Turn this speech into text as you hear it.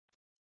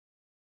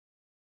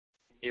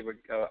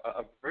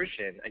a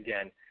version,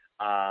 again,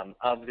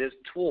 of this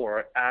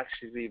tour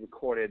actually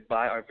recorded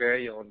by our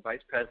very own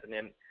Vice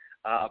President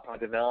of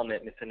Product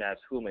Development, Mr. Naz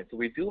Human. So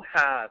we do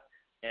have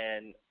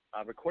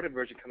a recorded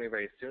version coming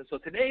very soon. So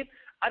today,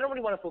 I don't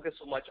really want to focus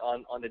so much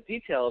on the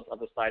details of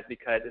the slides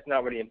because it's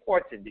not really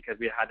important because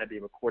we had to be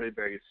recorded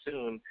very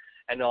soon,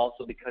 and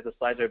also because the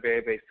slides are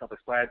very, very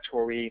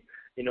self-explanatory.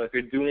 You know, if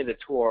you're doing the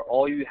tour,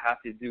 all you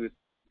have to do is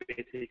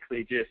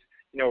basically just,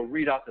 you know,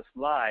 read off the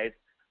slides.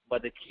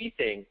 But the key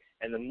thing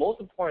and the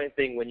most important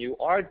thing when you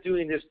are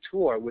doing this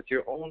tour with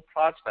your own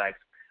prospects,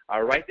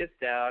 write this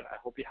down. I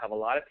hope you have a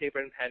lot of paper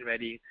and pen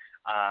ready.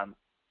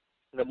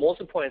 The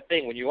most important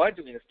thing when you are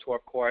doing this tour,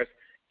 of course,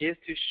 is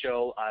to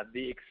show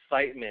the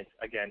excitement,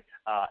 again,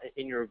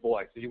 in your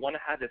voice. So you want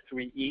to have the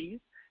 3 E's.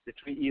 The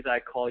 3 E's I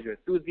call your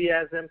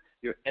enthusiasm,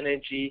 your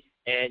energy,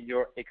 and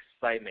your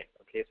excitement.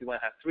 Okay, so you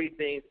want to have 3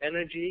 things: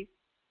 energy,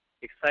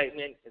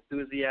 excitement,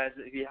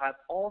 enthusiasm. If you have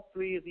all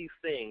 3 of these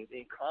things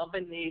in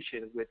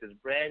combination with this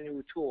brand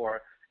new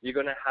tour, you're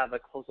going to have a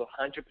close to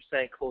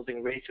 100%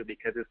 closing ratio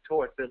because this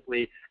tour is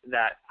simply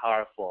that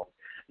powerful.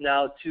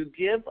 Now, to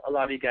give a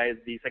lot of you guys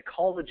the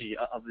psychology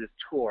of this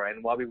tour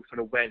and why we sort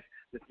of went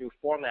this new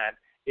format,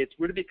 it's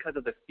really because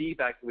of the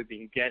feedback that we've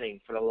been getting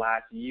for the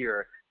last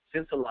year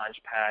since the launch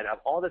pad, of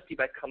all the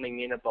feedback coming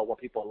in about what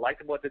people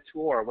liked about the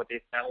tour, what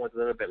they found was a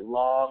little bit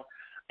long.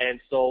 And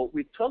so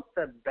we took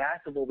the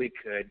best of what we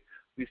could.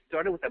 We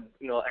started with an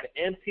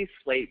empty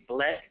slate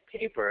blank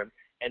paper,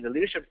 and the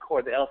leadership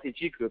core, the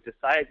LCG group,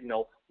 decided,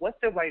 what's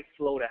the right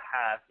flow to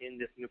have in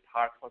this new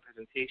PowerPoint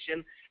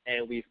presentation,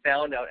 and we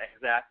found out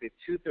exactly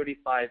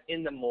 2:35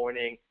 in the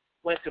morning,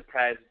 went to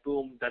press,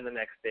 boom, done the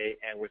next day,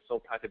 and we're so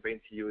proud to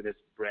bring to you this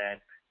brand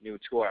new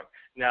tour.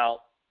 Now,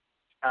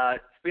 for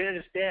you to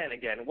understand,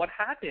 again, what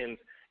happens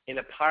in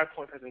a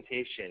PowerPoint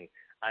presentation,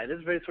 this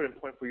is very sort of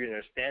important for you to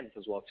understand this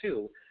as well,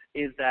 too,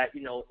 is that,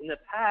 in the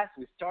past,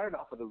 we started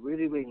off with a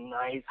really, really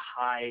nice,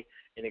 high,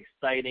 and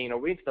exciting,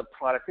 we're into the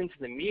product, into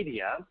the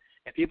media,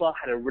 and people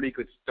had a really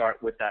good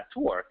start with that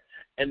tour.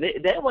 And they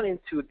then went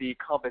into the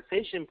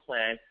compensation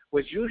plan,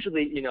 which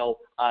usually,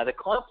 the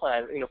comp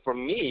plan, for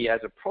me as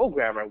a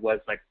programmer was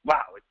like,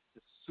 wow,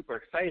 it's super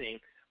exciting.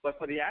 But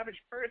for the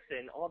average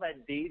person, all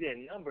that data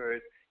and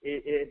numbers,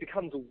 it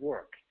becomes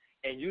work.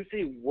 And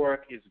usually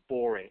work is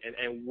boring,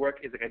 and work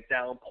is like a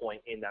down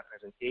point in that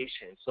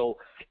presentation. So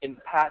in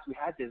the past, we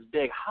had this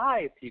big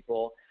high of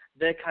people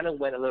that kind of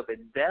went a little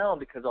bit down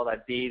because all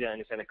that data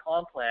and the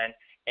comp plan,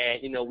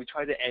 and we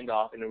tried to end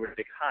off in a really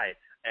big high.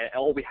 And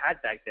all we had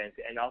back then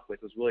to end off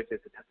with was really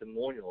just the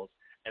testimonials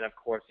and, of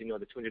course, the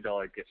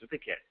 $200 gift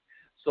certificate.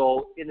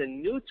 So in the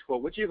new tour,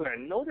 what you're going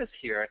to notice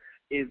here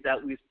is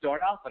that we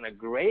start off on a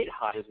great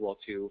high as well,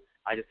 too.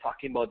 Just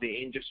talking about the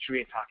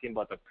industry and talking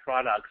about the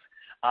products.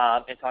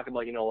 And talk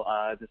about,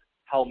 just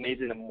how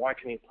amazing the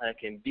marketing plan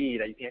can be,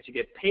 that you can actually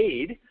get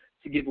paid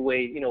to give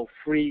away,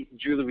 free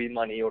jewelry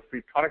money or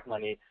free product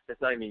money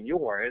that's not even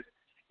yours.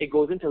 It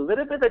goes into a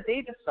little bit of the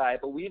data side,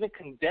 but we even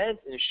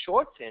condensed and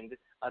shortened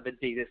the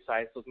data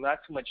side, so it's not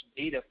too much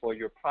data for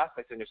your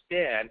prospects to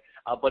understand,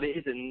 but it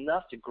is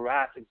enough to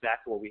grasp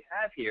exactly what we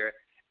have here,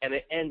 and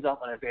it ends up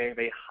on a very,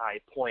 very high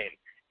point.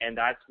 And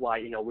that's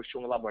why, we're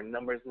showing a lot more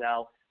numbers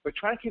now. We're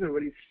trying to keep it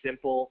really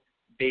simple,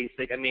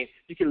 basic. I mean,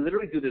 you can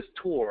literally do this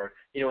tour,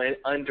 in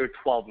under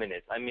 12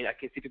 minutes. I mean, I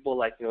can see people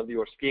like,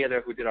 your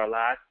Scaler who did our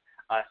last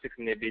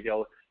 6-minute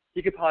video.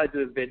 He could probably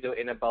do this video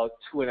in about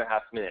 2.5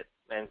 minutes.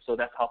 And so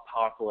that's how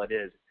powerful it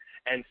is.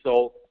 And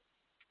so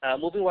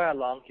moving right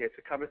along here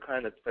to cover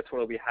kind of the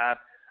tour we have,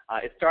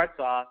 it starts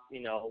off,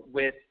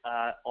 with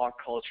our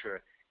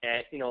culture.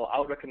 And, I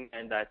would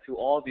recommend that to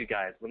all of you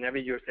guys, whenever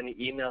you're sending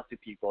emails to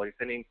people, you're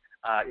sending,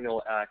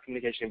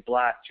 communication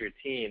blasts to your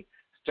team,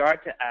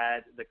 start to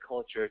add the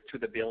culture to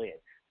the billion.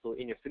 So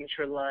in your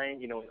signature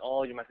line, in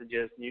all your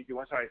messages, you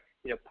want to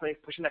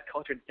start, pushing that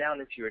culture down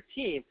into your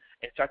team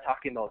and start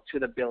talking about to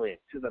the billion,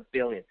 to the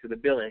billion, to the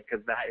billion,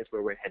 because that is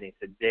where we're heading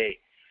today.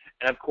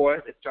 And of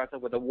course, it starts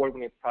off with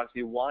award-winning products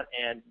you want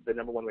and the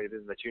 #1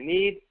 business that you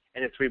need,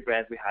 and the 3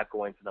 brands we have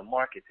going to the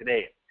market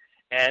today.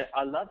 And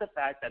I love the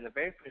fact that in the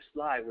very first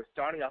slide, we're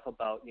starting off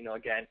about,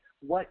 again,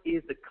 what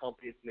is the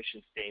company's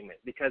mission statement?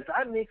 Because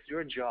that makes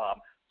your job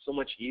so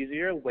much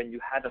easier when you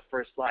have the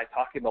first slide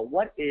talking about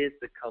what is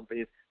the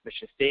company's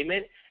mission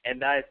statement,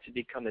 and that is to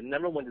become the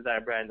 #1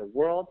 designer brand in the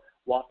world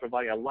while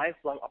providing a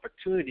lifelong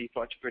opportunity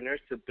for entrepreneurs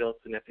to build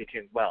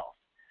significant wealth.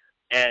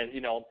 And,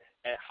 and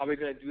how are we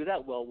going to do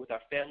that? Well, with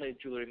our family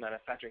jewelry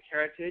manufacturing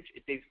heritage,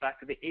 it dates back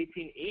to the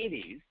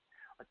 1880s.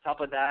 On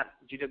top of that,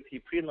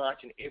 GWT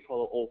pre-launched in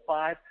April of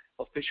 2005,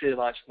 officially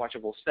launched March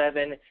of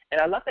 2007. And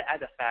I love to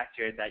add the fact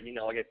here that,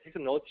 again, take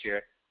some notes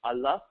here. I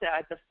love to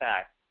add the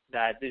fact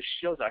that this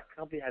shows our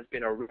company has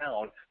been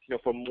around,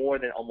 for more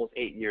than almost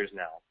 8 years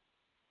now.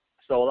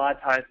 So a lot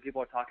of times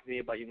people are talking to me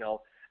about,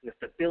 the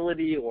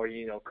stability or,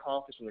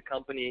 confidence from the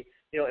company.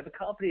 If a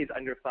company is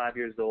under 5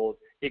 years old,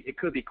 it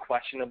could be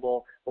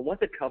questionable. But once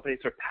the company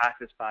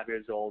surpasses 5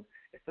 years old,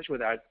 especially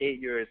with our 8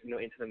 years,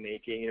 into the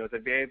making, it's a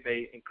very,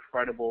 very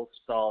incredible,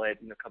 solid,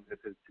 company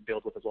to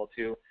build with as well,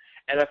 too.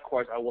 and of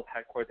course our world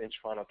headquarters in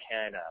Toronto,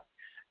 Canada.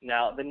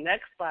 Now, the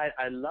next slide,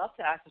 I love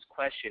to ask this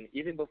question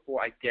even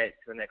before I get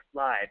to the next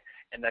slide.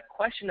 And the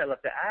question I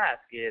love to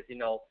ask is,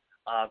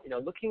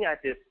 looking at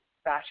this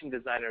fashion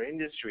designer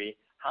industry,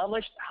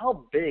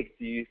 how big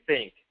do you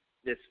think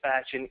this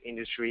fashion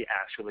industry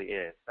actually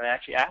is? And I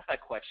actually asked that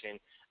question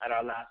at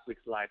our last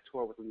week's live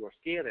tour with Liaw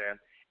Scaler,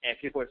 and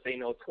people were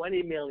saying,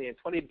 20 million,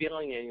 20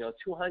 billion,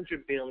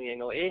 200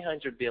 billion,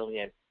 800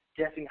 billion,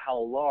 guessing how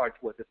large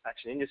was this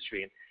fashion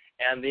industry.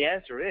 And the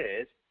answer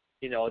is,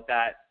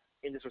 that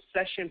in this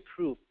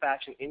recession-proof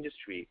fashion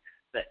industry,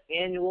 the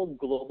annual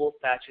global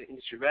fashion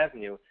industry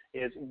revenue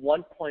is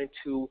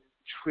 $1.2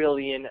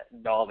 trillion.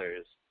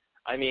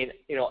 I mean,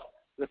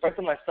 the first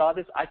time I saw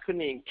this, I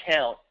couldn't even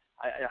count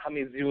how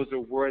many zeros there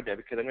were there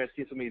because I've never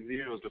seen so many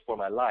zeros before in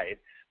my life.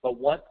 But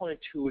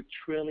 $1.2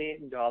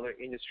 trillion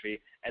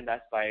industry, and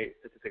that's by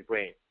Statistic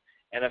Brain.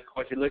 And of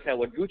course, you look at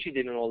what Gucci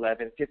did in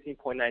 2011,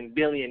 $15.9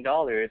 billion.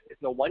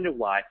 It's no wonder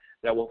why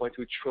that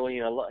 $1.2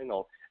 trillion,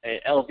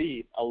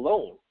 LV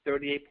alone,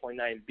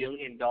 $38.9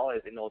 billion in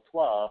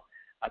 2012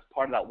 as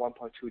part of that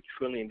 $1.2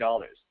 trillion.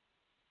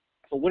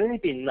 So wouldn't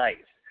it be nice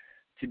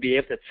to be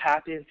able to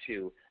tap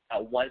into a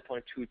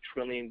 $1.2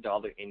 trillion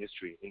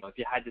industry? If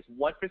you had just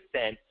 1%,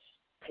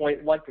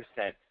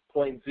 0.1%,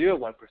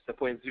 0.01%,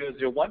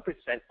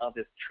 0.001% of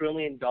this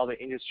trillion-dollar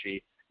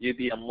industry, you'd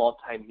be a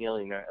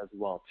multi-millionaire as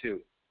well too.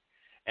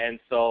 And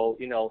so,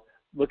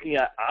 looking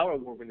at our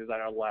woven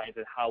designer lines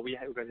and how we're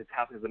going to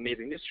tap into this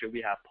amazing industry,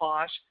 we have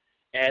Posh.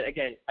 And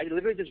again, I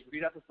literally just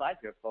read off the slide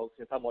here, folks.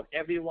 It's about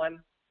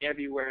everyone,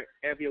 everywhere,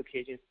 every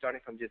occasion,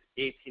 starting from just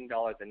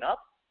 $18 and up.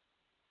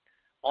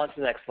 On to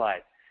the next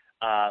slide.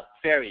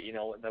 Fairy,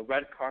 the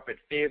red carpet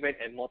favorite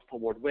and multiple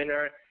award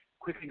winner.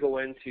 Quickly go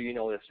into,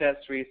 the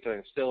accessories,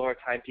 so silver,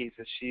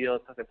 timepieces,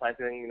 shields, custom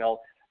planting,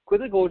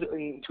 quickly go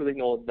into,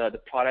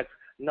 the products,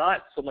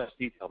 not so much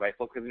detail, right,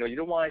 folks? Because, you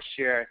don't want to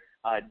share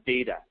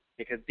data.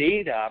 Because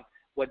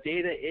what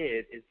data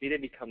is data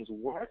becomes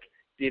work,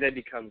 data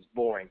becomes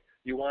boring.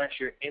 You want to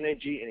share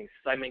energy and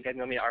excitement.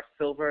 Our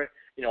silver,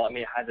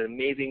 it has an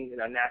amazing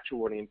natural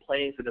welding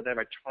plane, so it doesn't have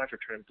a tarnish or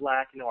turn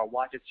black. Our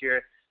watches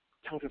here,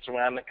 tungsten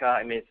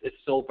ceramica. It's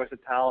so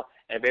versatile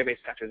and very, very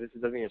structured. This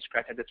doesn't even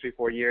scratch after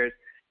 3-4 years.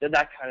 Then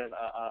that kind of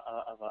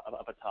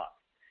a talk.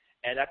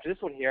 And after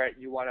this one here,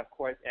 you want to, of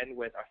course, end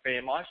with our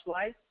Fairy Mosh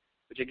Light,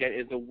 which again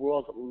is the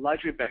world's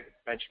luxury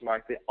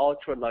benchmark, the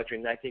ultra luxury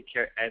 19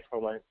 karat and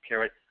 21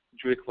 karat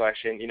jewelry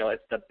collection.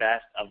 It's the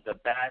best of the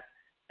best.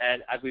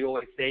 And as we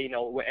always say,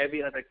 where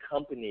every other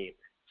company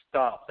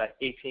stops at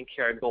 18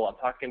 karat gold, I'm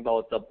talking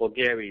about the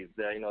Bulgaris,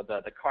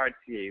 the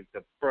Cartiers,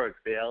 the Berks,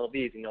 the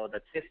LVs,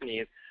 the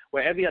Tiffany's,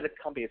 where every other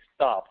company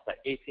stops at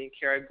 18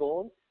 karat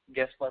gold.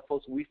 Guess what,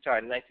 folks? We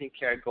start at 19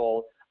 karat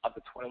gold up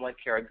to 21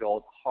 karat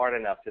gold, hard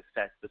enough to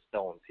set the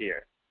stones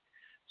here.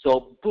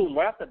 So boom,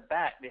 right off the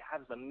bat, they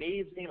have this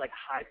amazing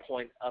high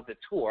point of the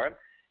tour.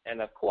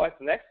 And of course,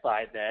 the next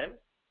slide then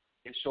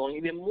is showing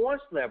even more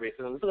celebrities.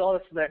 So look at all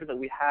the celebrities that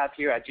we have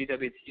here at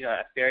GWT,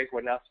 at Fairy, who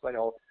are now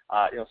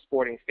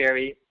sporting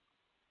Fairy.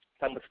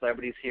 Some of the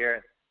celebrities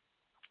here.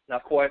 Now,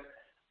 of course,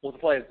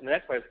 the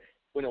next part is,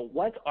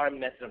 what's our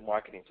method of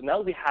marketing? So now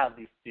that we have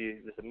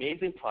this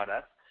amazing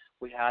products,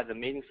 we have the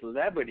amazing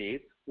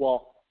celebrities.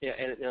 Well,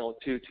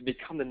 to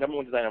become the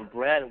 #1 designer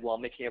brand while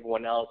making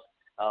everyone else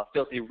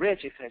filthy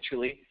rich,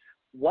 essentially,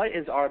 what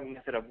is our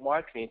method of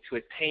marketing to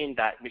attain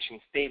that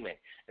mission statement?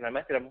 And our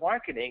method of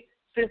marketing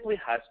simply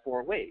has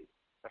 4 ways.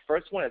 The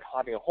first one is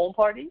having a home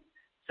party.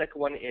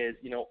 Second one is,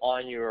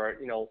 on your,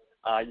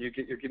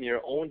 you're giving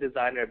your own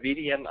designer,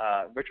 VDM,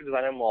 virtual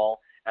designer mall.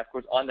 And of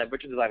course, on that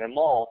virtual designer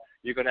mall,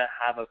 you're going to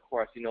have, of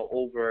course,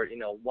 over,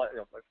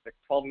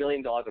 $12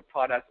 million of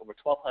products, over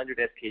 1,200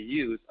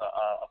 SKUs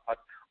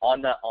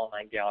on that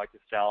online gallery to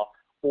sell.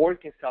 Or you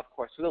can sell, of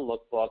course, through the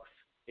lookbooks,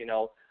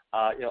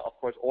 of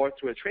course, or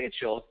through the trade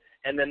shows.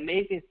 And the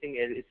amazing thing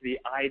is, it's the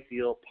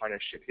ideal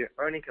partnership. You're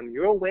earning come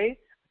your way,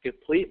 a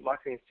complete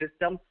marketing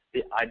system,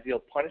 the ideal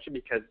partnership,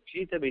 because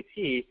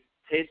GWT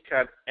takes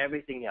care of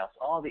everything else,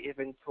 all the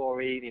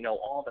inventory,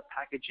 all the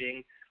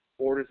packaging,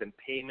 orders and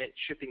payment,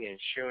 shipping and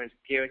insurance,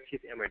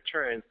 guarantees and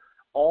returns.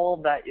 All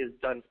that is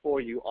done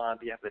for you on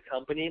behalf of the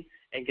company.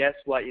 And guess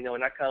what? In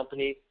our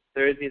company,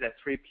 Thursdays at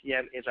 3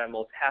 p.m. is our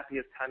most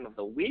happiest time of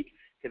the week,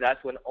 because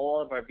that's when all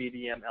of our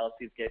BDM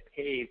LCs get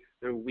paid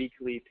their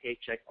weekly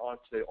paycheck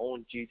onto their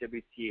own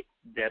GWT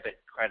debit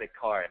credit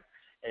card.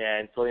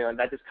 And so,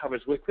 that just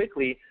covers really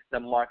quickly the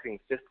marketing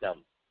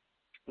system.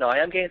 Now, I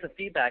am getting some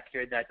feedback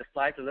here that the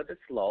slides are a little bit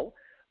slow,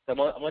 so I'm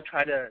going to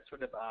try to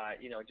sort of,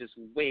 just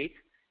wait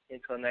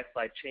until the next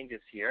slide changes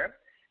here.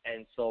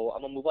 And so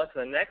I'm going to move on to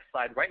the next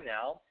slide right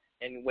now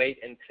and wait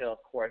until, of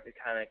course, it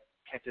kind of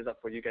catches up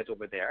for you guys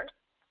over there.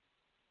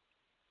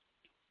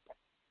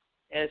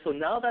 And so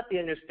now that they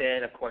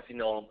understand, of course,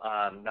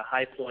 the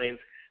high points,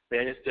 they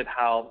understood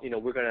how,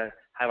 we're going to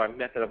have our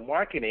method of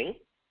marketing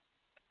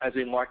as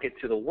we market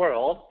to the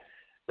world.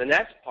 The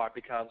next part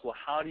becomes, well,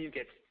 how do you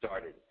get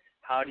started?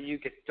 How do you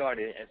get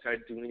started and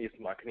start doing these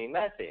marketing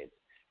methods?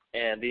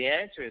 And the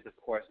answer is, of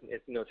course,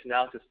 is,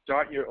 to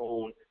start your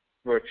own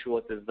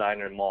virtual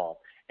designer mall.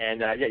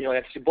 And yeah,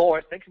 actually,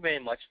 Boris, thank you very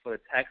much for the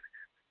text.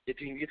 If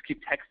you can just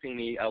keep texting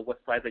me what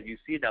slides that you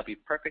see, that'll be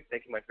perfect.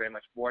 Thank you very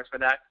much, Boris, for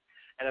that.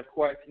 And of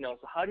course, so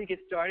how do you get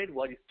started?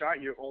 Well, you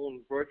start your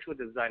own virtual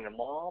designer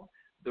mall.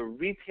 The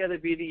retailer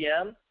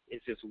BDM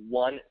is just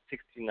 $169,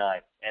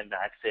 and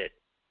that's it.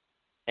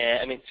 And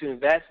I mean, to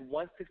invest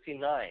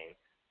 $169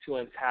 to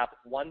untap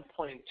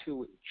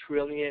 $1.2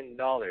 trillion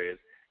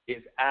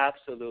is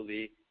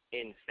absolutely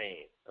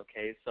insane.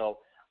 Okay, so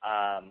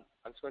I'm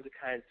just going to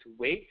kind of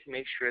wait to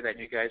make sure that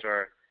you guys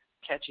are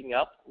catching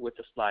up with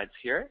the slides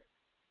here.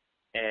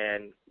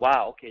 And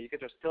wow, okay, you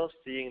guys are still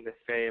seeing the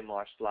very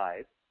March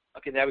slides.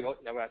 Okay, there we go.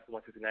 Now we're at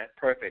 169.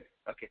 Perfect.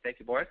 Okay, thank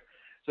you, Boris.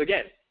 So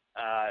again,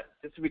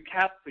 just to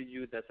recap for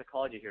you the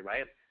psychology here,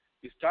 right?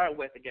 You start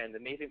with, again, the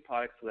amazing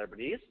product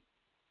celebrities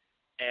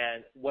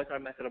and what's our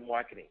method of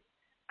marketing.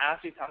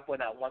 After you talk about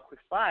that one quick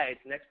slide,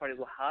 the next part is,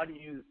 well, how do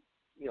you,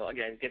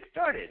 again, get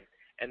started?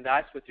 And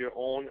that's with your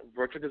own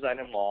virtual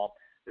designer mall,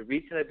 the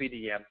retailer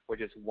BDM for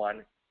just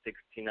 $169.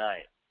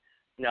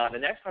 Now, the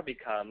next part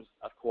becomes,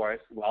 of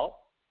course, well,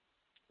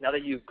 now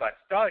that you've got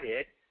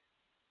started,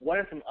 what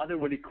are some other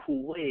really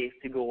cool ways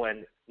to go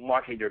and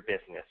market your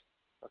business?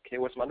 Okay,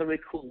 what are some other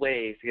really cool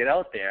ways to get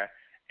out there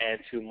and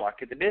to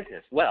market the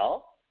business?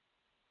 Well,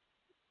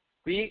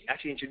 we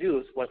actually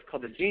introduced what's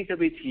called the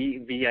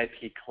GWT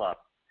VIP Club,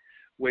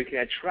 where you can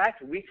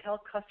attract retail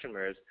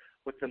customers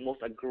with the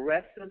most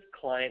aggressive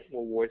client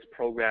rewards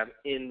program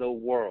in the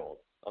world,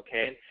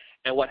 okay?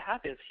 And what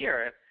happens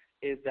here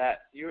is that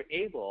you're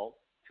able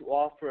to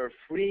offer a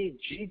free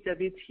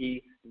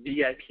GWT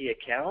VIP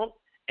account,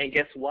 and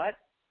guess what?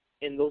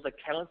 In those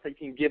accounts that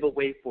you can give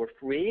away for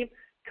free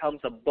comes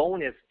a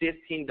bonus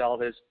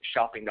 $15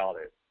 shopping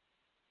dollars.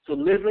 So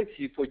literally,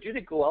 for you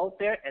to go out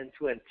there and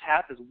to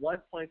untap this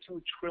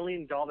 $1.2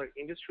 trillion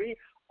industry,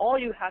 all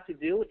you have to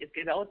do is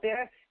get out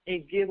there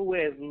and give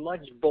away as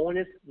much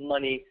bonus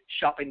money,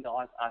 shopping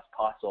dollars as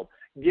possible.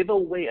 Give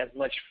away as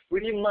much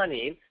free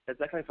money that's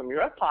not coming from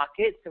your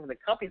pocket, from the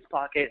company's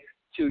pocket,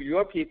 to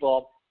your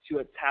people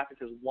to tap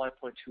into this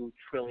 $1.2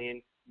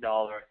 trillion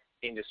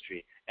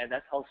industry. And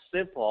that's how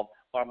simple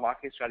our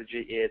marketing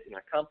strategy is in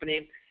our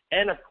company.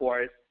 And of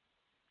course,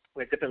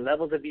 we have different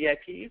levels of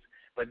VIPs,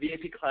 but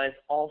VIP clients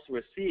also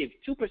receive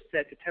 2% to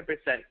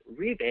 10%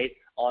 rebate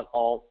on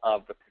all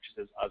of the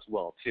purchases as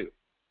well, too.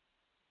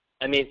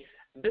 I mean,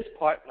 this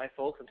part, my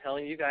folks, I'm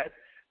telling you guys,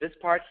 this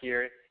part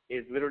here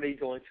is literally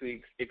going to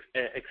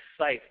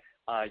excite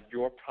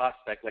your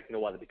prospect like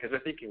no other, because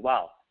they're thinking,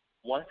 wow,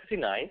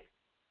 $169,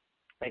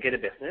 I get a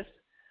business,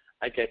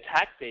 I get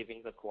tax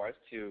savings, of course,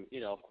 to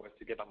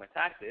get back my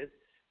taxes.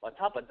 On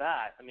top of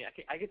that, I mean,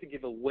 I get to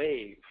give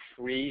away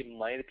free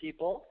money to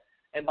people.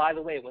 And by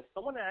the way, when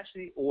someone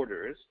actually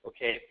orders,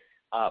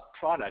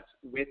 products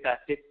with that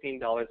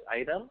 $15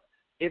 item,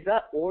 if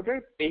that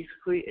order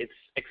basically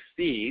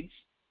exceeds,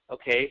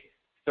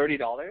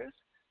 $30,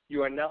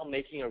 you are now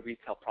making a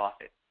retail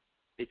profit,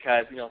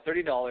 because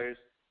 $30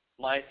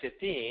 minus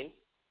 15,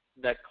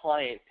 the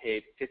client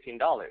paid $15,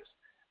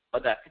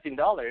 but that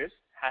 $15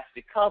 has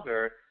to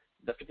cover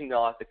the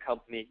 $15 the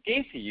company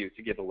gave to you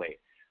to give away.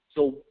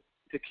 So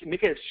to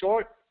make it a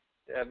short,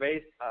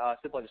 very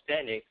simple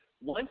understanding,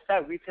 once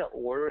that retail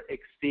order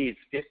exceeds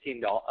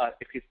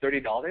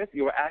 $30,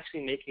 you are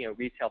actually making a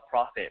retail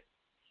profit.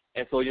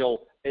 And so,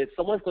 if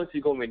someone's going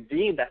to go and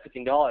redeem that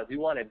 $15, you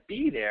want to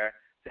be there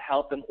to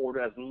help them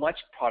order as much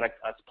product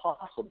as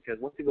possible, because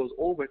once it goes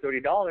over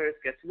 $30,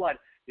 guess what?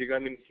 You're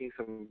going to be making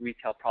some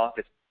retail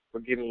profits for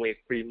giving away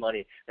free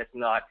money that's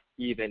not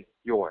even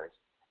yours.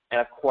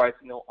 And of course,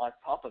 on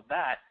top of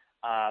that,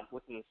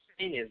 what's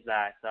insane is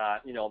that,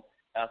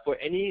 for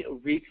any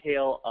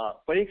retail,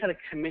 for any kind of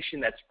commission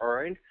that's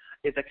earned,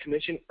 if the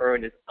commission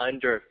earned is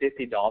under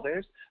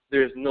 $50,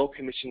 there's no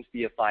commission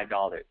fee of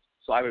 $5.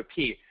 So I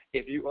repeat,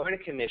 if you earn a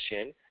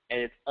commission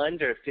and it's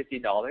under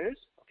 $50,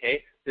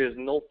 there's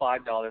no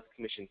 $5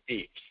 commission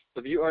fee. So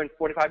if you earn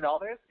 $45,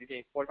 you're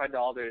getting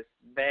 $45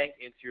 banked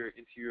into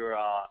your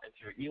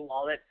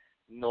e-wallet,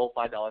 no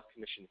 $5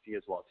 commission fee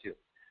as well too.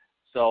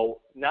 So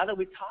now that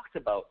we talked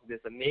about this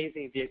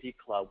amazing VIP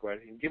club where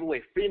you can give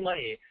away free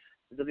money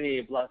that doesn't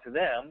even belong to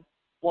them,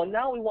 well,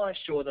 now we want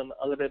to show them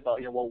a little bit about,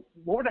 what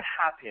would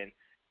happen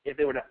if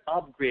they were to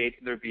upgrade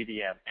their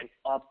BDM and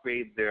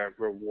upgrade their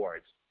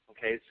rewards.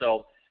 Okay,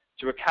 so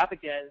to recap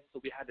again, so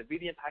we have the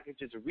BDM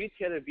packages, a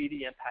retailer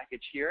BDM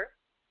package here.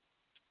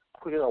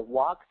 We're going to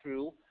walk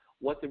through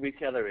what the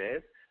retailer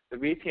is. The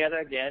retailer,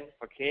 again,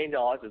 for Canadian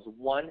dollars is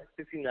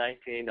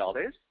 $169 Canadian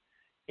dollars.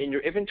 In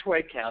your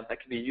inventory account,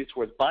 that can be used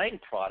towards buying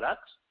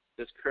products.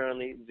 There's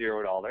currently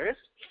 $0.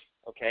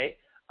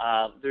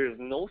 There's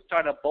no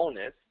startup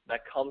bonus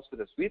that comes with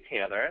this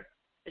retailer,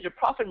 and your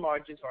profit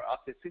margins are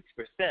up to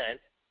 60%,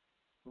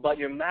 but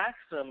your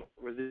maximum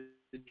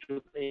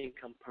residual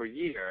income per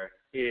year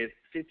is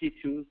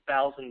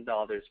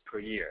 $52,000 per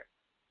year.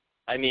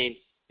 I mean,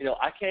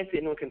 I can't see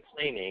anyone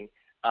complaining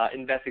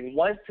investing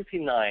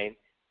 $169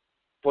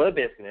 for the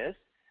business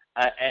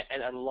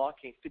and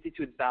unlocking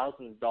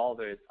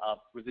 $52,000 of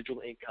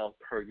residual income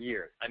per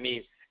year. I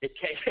mean, It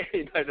can't get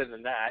any better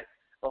than that.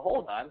 But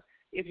hold on,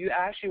 if you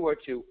actually were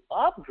to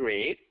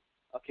upgrade,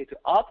 okay, to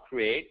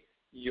upgrade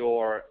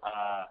your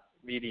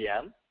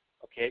VDM,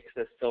 okay, to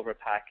the silver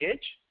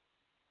package,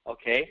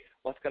 okay,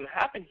 what's going to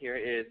happen here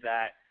is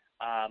that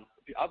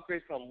if you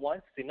upgrade from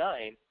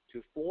 169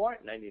 to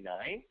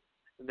 499,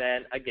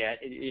 then again,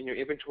 in your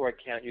inventory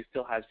account, you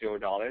still have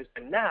 $0,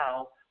 and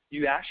now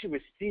you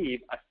actually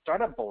receive a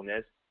startup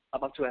bonus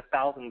of up to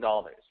 $1,000.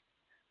 So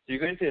you're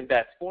going to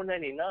invest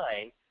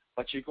 $499,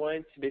 but you're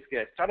going to basically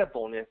get a startup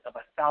bonus of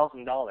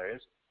 $1,000,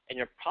 and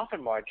your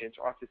profit margins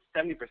are up to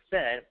 70%.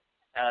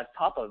 And on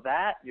top of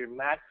that, your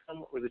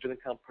maximum residual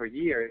income per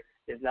year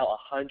is now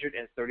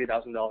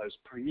 $130,000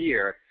 per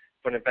year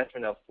for an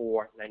investment of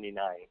 $499.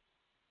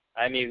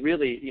 I mean,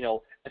 really, you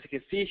know, as you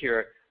can see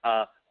here,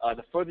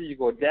 the further you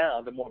go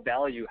down, the more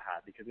value you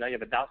have, because now you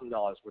have $1,000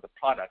 worth of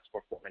products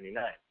for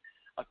 $499.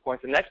 Of course,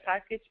 the next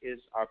package is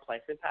our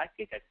Plankton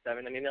package at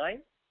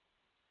 $799.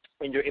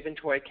 In your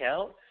inventory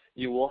account,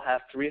 you will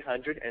have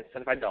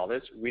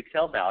 $375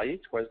 retail value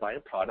towards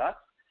buying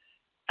products.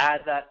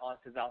 Add that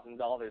onto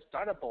 $1,000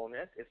 startup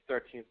bonus is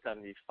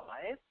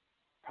 $1,375.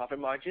 Profit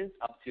margins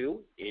up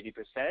to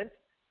 80%.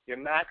 Your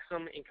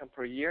maximum income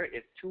per year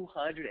is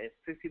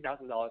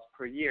 $260,000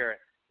 per year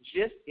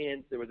just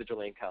in the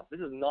residual income. This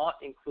is not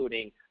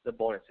including the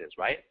bonuses,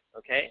 right?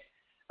 Okay.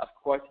 Of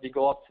course, if you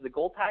go up to the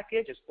gold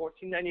package, it's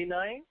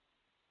 $1,499.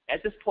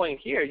 At this point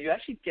here, you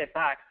actually get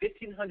back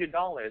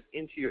 $1,500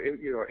 into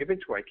your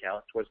inventory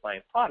account towards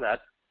buying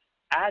products.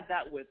 Add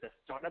that with the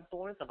startup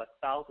bonus of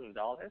 $1,000,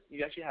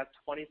 you actually have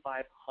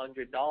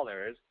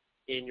 $2,500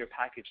 in your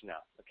package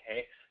now,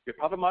 okay? Your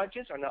profit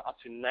margins are now up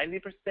to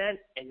 90%,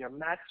 and your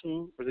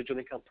maximum residual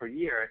income per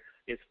year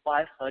is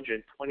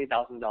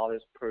 $520,000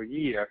 per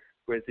year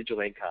residual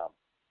income.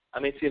 I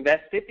mean, to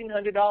invest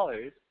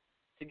 $1,500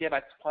 to get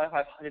back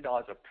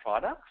 $2,500 of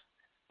products,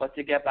 but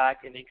to get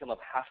back an income of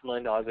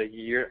 $500,000 a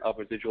year of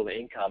residual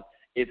income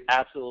is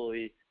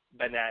absolutely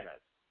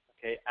bananas,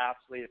 okay?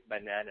 Absolutely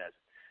bananas.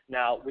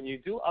 Now, when you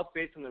do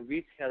upgrade from the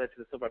retailer to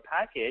the silver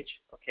package,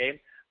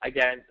 okay,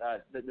 again,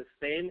 the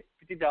same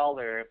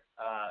 $50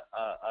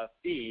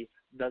 fee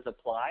does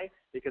apply,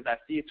 because that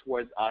fee is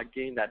towards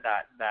getting that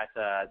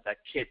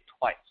kit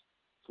twice.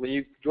 So when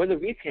you join the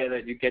retailer,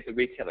 you get the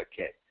retailer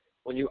kit.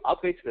 When you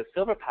upgrade to the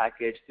silver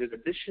package, there's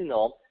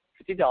additional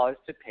 $50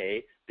 to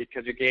pay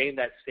because you're getting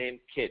that same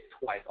kit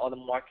twice, all the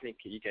marketing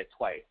kit you get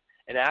twice.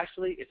 And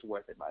actually, it's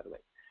worth it, by the way.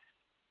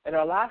 And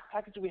our last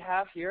package we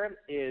have here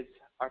is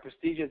our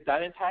prestigious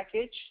diamond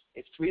package.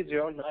 It's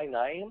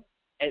 $3,099.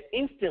 And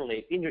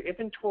instantly, in your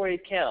inventory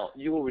account,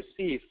 you will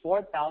receive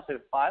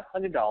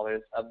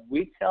 $4,500 of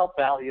retail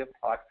value of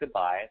products to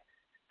buy.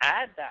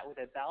 Add that with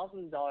a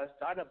 $1,000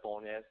 startup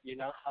bonus, you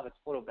now have a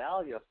total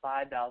value of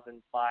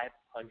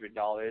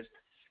 $5,500.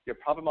 Your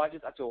profit margin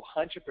is up to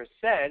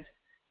 100%,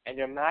 and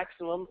your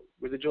maximum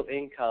residual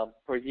income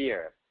per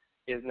year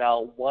is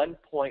now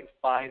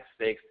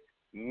 $1.56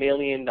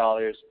 million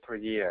per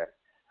year.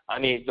 I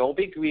mean, don't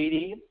be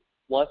greedy.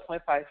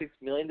 $1.56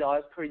 million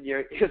per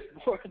year is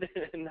more than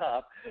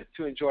enough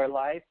to enjoy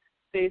life.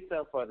 Save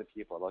some for other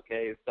people,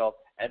 okay? So,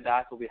 and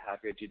that's what we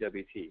have here at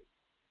GWT.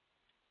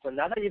 So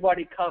now that you've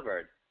already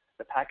covered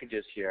the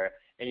packages here,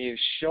 and you've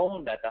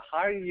shown that the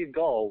higher you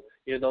go,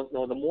 you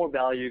know, the more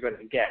value you're going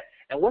to get.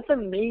 And what's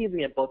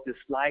amazing about this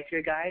slide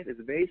here, guys, is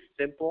very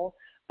simple,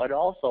 but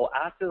also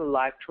after the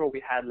live tour we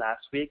had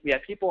last week, we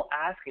had people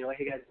asking,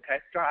 hey guys, can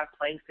I start at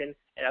Plankton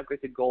and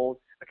upgrade to gold?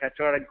 Or can I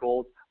start at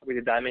gold, upgrade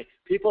to diamond?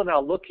 People are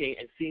now looking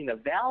and seeing the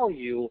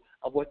value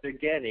of what they're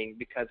getting,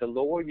 because the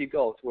lower you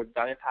go towards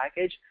diamond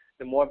package,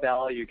 the more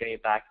value you're getting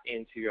back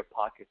into your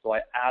pocket. So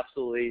I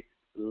absolutely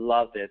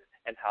love this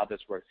and how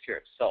this works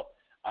here. So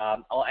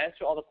I'll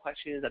answer all the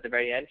questions at the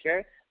very end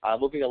here.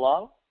 Moving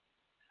along.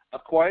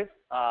 Of course,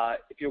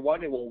 if you're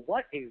wondering, well,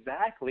 what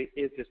exactly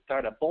is the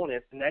startup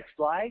bonus? The next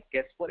slide,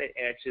 guess what? It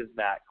answers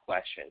that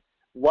question.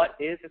 What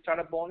is the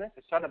startup bonus?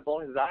 The startup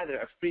bonus is either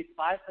a free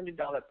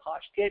 $500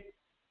 posh kit,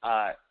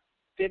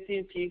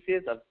 15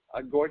 pieces of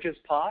a gorgeous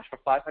posh for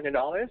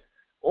 $500,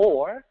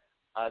 or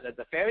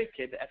the fairy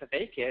kit, the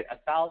FFA kit,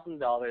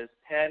 $1,000,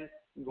 10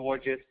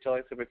 gorgeous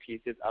sterling silver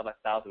pieces of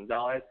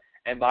 $1,000.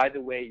 And by the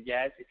way,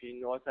 yes, if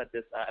you notice that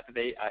this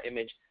FFA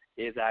image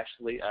is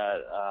actually,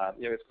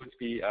 it's going to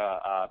be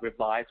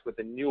revised with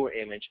the newer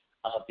image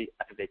of the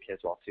FFA kit as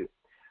well too.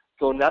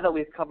 So now that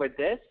we've covered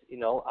this,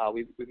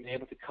 we've been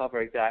able to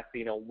cover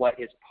exactly, what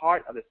is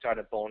part of the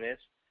startup bonus,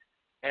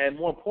 and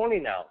more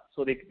importantly now,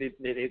 so they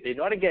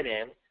know how to get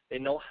in, they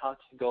know how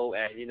to go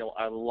and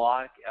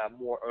unlock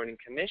more earning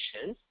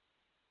commissions.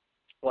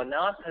 Well,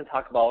 now I'm going to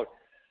talk about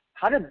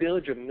how to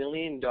build your $1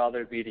 million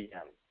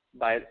VDM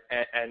by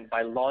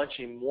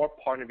launching more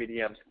partner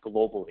VDMs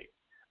globally.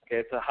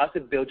 Okay, so how to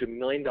build your $1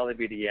 million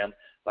VDM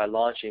by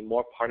launching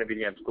more partner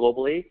VDMs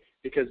globally,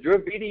 because your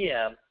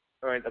VDM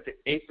earns up to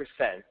 8%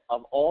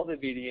 of all the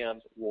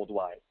VDMs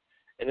worldwide.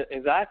 And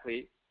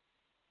exactly,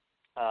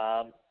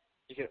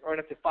 you can earn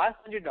up to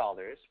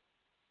 $500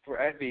 for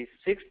every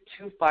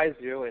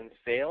 6250 in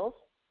sales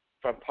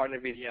from partner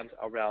VDMs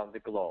around the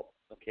globe.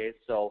 Okay,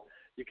 so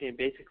you can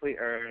basically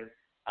earn,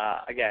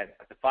 again,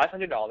 up to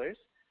 $500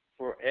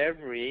 for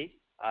every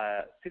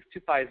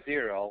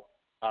 6250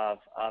 of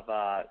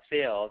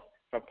sales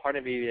from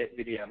partner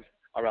VDMs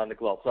around the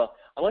globe. So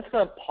I'm just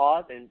going to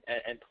pause and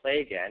play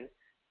again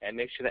and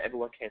make sure that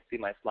everyone can see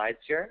my slides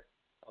here.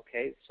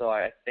 Okay, so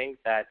I think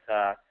that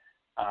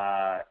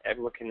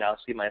everyone can now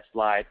see my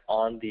slide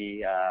on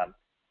the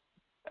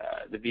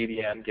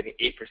VDM getting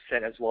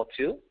 8% as well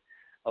too.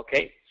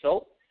 Okay,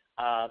 so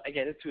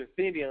again, it's to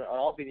infinity on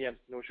all VDMs,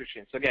 no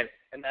restriction. So again,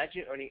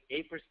 imagine earning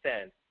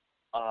 8%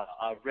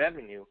 of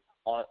revenue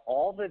on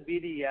all the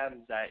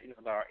VDMs that,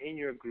 that are in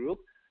your group.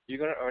 You're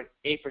going to earn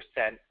 8%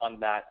 on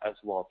that as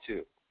well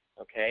too.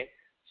 Okay,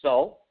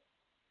 so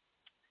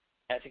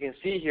as you can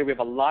see here, we have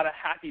a lot of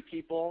happy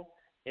people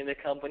in the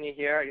company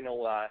here,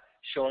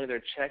 showing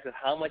their checks of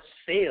how much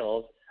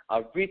sales,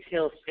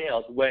 retail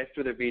sales went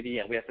through the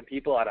VDM. We have some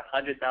people at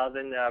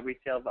 100,000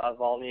 retail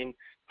volume,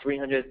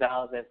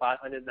 300,000,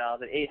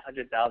 500,000,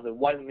 800,000,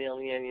 1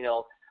 million.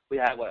 We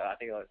have I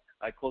think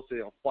close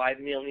to 5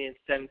 million,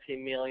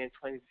 17 million,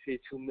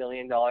 $22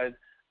 million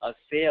of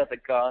sales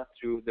that gone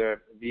through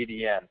their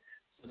VDM.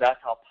 So that's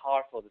how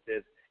powerful this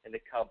is in the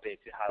company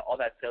to have all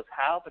that sales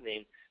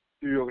happening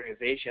through your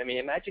organization. I mean,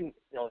 imagine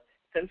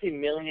 $17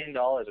 million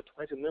or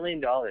 $22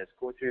 million going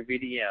through your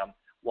VDM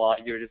while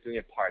you're just doing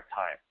it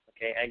part-time.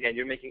 Okay, and again,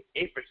 you're making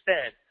 8%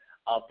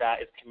 of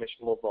that is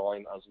commissionable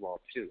volume as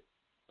well too.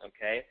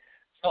 Okay,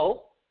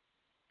 so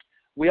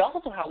we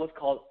also have what's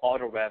called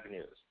auto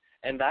revenues,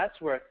 and that's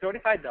where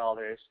 $35,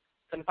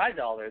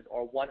 $75,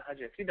 or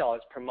 $150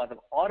 per month of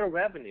auto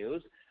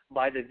revenues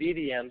by the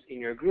VDMs in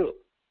your group.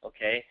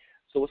 Okay,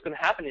 so what's going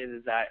to happen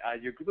is that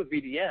your group of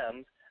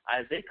VDMs,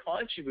 as they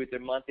contribute their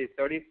monthly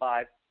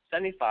 $35,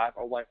 $75,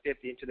 or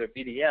 $150 into their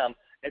VDM,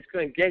 it's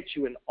going to get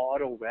you an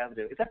auto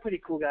revenue. Is that pretty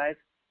cool, guys?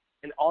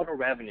 An auto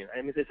revenue.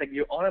 I mean, it's like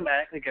you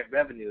automatically get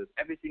revenues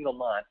every single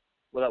month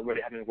without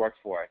really having to work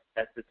for it.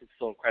 That's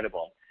so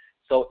incredible.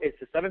 So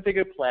it's a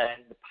 7-figure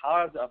plan, the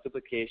power of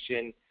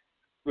duplication.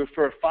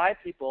 Refer 5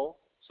 people,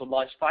 so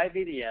launch 5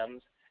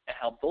 VDMs, and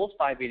help those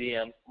 5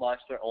 VDMs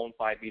launch their own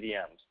 5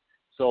 VDMs.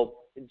 So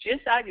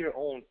just add your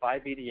own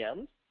 5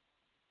 VDMs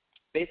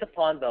based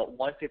upon the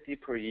 $150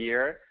 per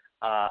year,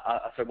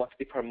 sorry,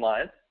 $150 per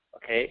month,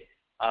 okay,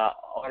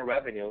 auto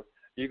revenue.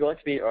 You're going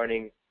to be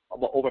earning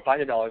over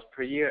 $500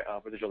 per year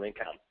of residual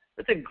income.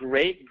 That's a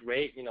great,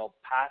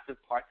 passive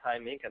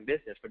part-time income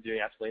business for doing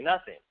absolutely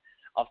nothing.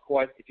 Of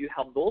course, if you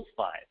help those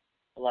 5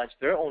 launch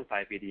their own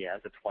 5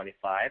 VDMs at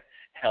 25,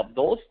 help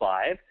those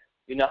 5,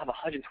 you now have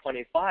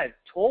 125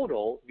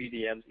 total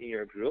VDMs in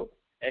your group.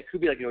 And it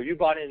could be like, you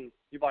brought in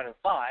 5,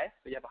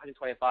 but you have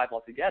 125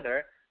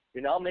 altogether.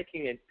 You're now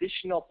making an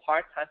additional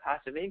part-time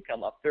passive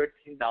income of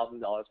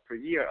 $13,000 per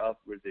year of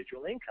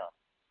residual income.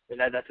 And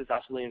that's just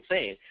absolutely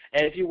insane.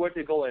 And if you were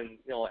to go and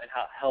and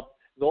help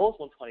those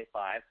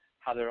 125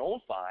 have their own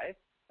 5,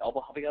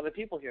 helping other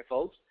people here,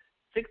 folks,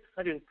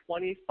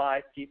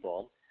 625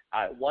 people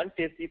at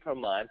 $150 per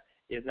month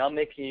is now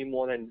making you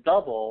more than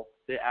double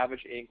the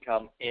average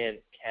income in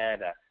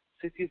Canada,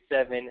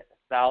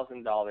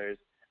 $67,000.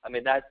 I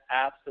mean, that's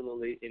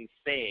absolutely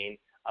insane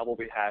what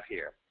we have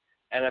here.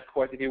 And of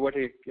course, if you were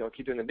to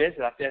keep doing the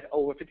business, after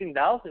over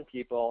 15,000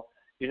 people,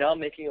 you're now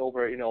making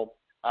over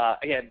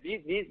again,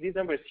 these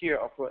numbers here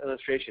are for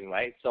illustration,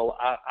 right? So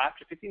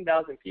after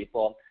 15,000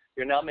 people,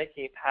 you're now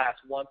making it past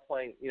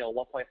 $1.56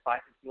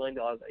 million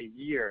a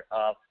year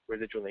of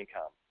residual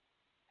income.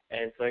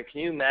 And so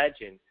can you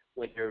imagine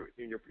when your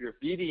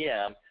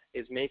BDM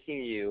is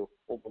making you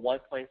over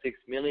 $1.6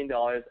 million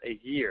a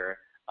year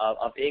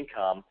of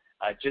income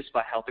just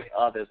by helping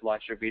others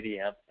launch their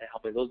BDM and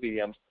helping those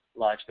BDMs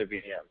launch their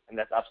BDM. And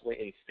that's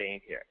absolutely insane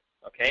here,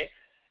 okay?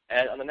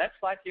 And on the next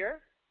slide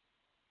here,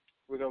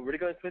 we're really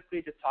going to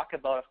quickly just talk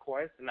about, of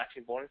course, the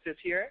matching bonuses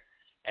here.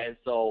 And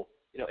so,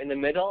 in the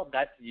middle,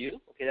 that's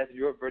you. Okay, that's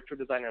your virtual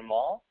designer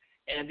mall.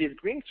 And these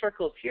green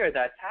circles here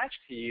that attach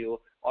to you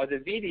are the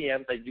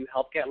VDMs that you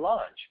help get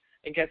launched.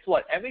 And guess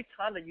what? Every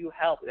time that you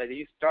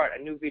start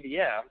a new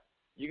VDM,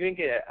 you're going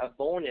to get a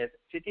bonus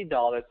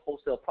 $50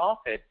 wholesale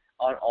profit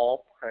on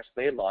all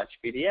personally launched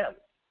VDMs.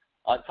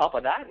 On top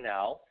of that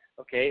now,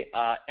 okay,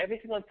 every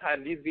single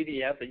time these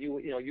VDMs that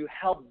you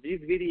help these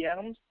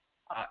VDMs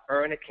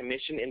earn a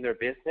commission in their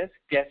business,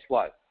 guess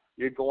what?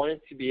 You're going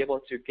to be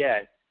able to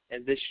get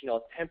an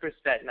additional 10%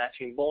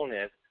 matching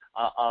bonus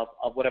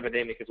of whatever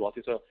they make as well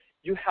too. So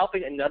you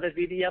helping another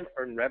VDM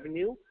earn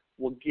revenue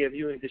will give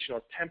you an additional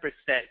 10%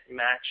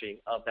 matching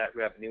of that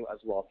revenue as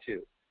well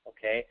too.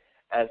 Okay,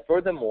 and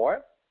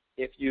furthermore,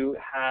 if you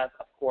have,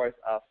 of course,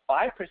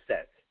 5%,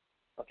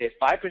 okay,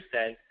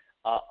 5%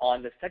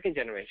 on the second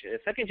generation. The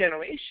second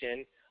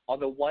generation are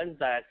the ones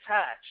that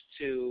attach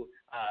to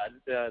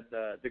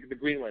the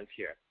green ones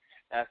here.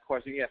 And of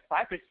course, you get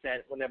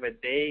 5% whenever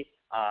they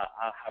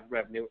have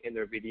revenue in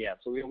their VDM.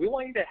 So we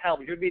want you to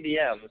help your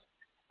VDMs,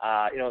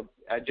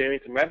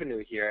 generate some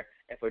revenue here.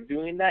 And for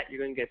doing that, you're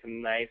going to get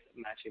some nice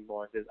matching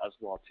bonuses as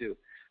well too.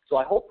 So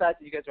I hope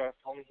that you guys are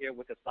following here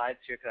with the slides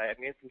here, because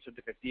I'm getting some sort of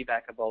different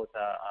feedback about,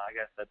 I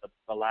guess,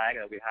 the lag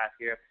that we have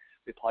here.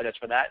 We apologize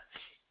for that.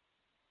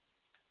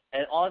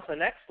 And on to the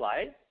next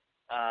slide,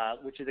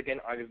 which is, again,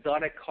 our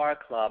exotic car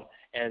club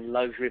and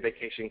luxury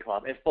vacation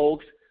club. And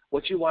folks,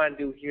 what you want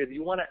to do here is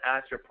you want to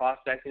ask your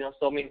prospects,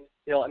 so I mean,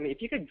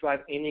 if you could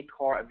drive any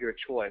car of your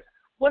choice,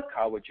 what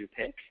car would you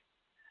pick?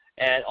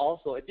 And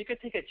also, if you could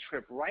take a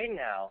trip right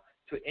now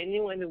to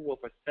anywhere in the world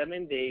for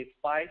 7 days,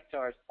 5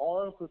 stars,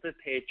 all-inclusive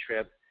paid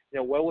trip,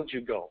 where would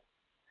you go?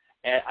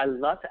 And I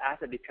love to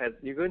ask that because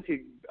you're going to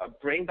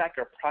bring back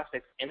your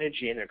prospect's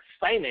energy and their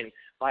excitement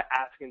by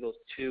asking those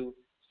two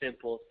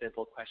simple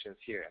questions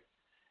here.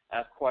 And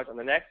of course, on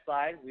the next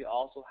slide, we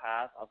also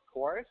have, of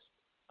course,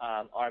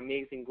 our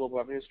amazing global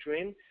revenue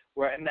stream,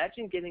 where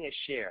imagine getting a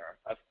share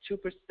of 2%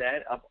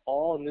 of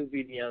all new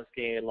VDMs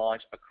getting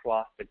launched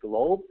across the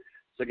globe.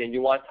 So again,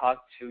 you want to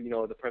talk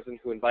to the person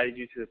who invited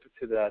you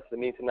to the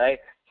meeting tonight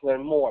to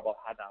learn more about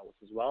how that works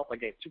as well. But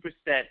again,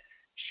 2%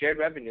 shared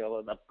revenue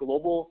of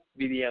global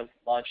VDMs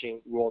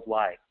launching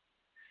worldwide.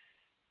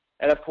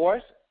 And of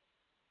course,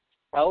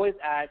 I always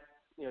add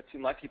to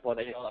my people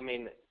that, I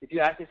mean, if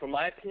you ask me for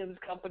my opinion of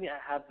this company, I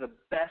have the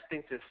best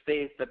thing to say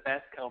it's the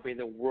best company in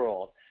the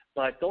world.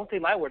 But don't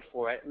take my word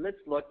for it. Let's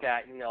look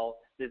at,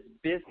 this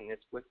business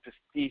with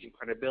prestige and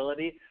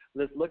credibility.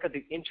 Let's look at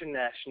the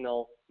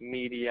international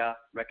media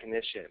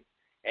recognition.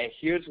 And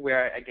here's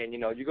where, again,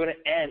 you're going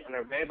to end on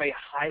a very, very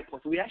high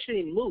point. So we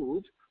actually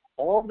moved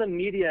all of the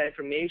media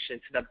information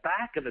to the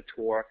back of the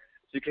tour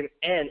so you can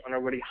end on a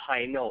really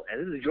high note.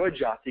 And this is your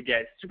job to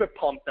get super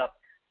pumped up.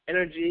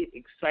 Energy,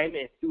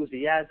 excitement,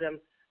 enthusiasm.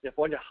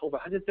 For over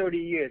 130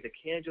 years, the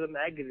Canadian Jewelry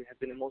Magazine has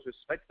been the most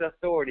respected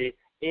authority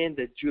in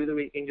the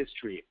jewelry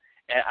industry.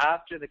 And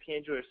after the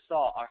Canadian Jewelry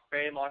saw our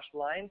Fairy Marsh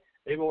line,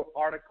 they wrote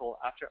article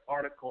after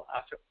article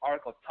after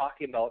article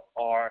talking about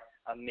our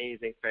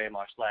amazing Fairy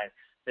Marsh line.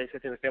 They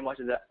said the Fairy Marsh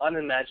is an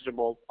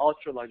unimaginable,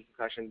 ultra-luxury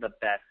collection, the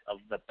best of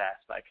the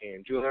best by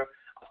Canadian Jeweler.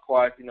 Of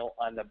course,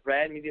 on the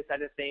brand media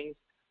side of things,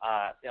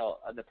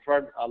 the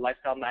preferred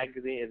lifestyle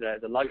magazine is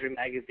the luxury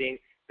magazine.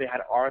 They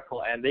had an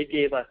article, and they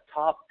gave us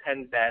top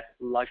 10 best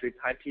luxury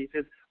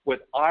timepieces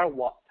with our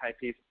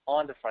timepiece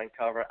on the front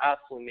cover.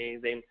 Absolutely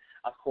amazing.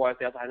 Of course,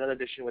 they also had another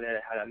edition where they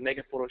had a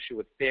mega photo shoot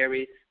with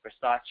Fairy,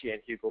 Versace,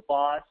 and Hugo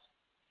Boss.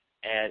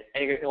 And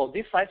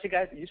these slides, you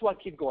guys, you just want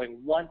to keep going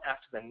one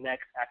after the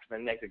next,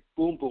 like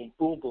boom, boom,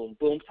 boom, boom,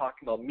 boom,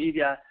 talking about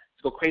media.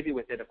 To go crazy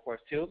with it, of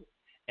course, too.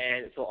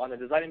 And so on the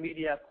design and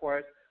media, of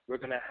course, we're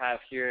going to have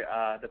here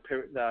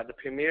the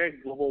premier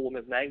global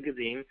women's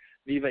magazine,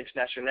 Viva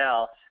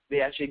International. They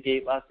actually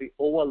gave us the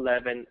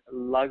 011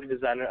 Luxury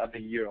Designer of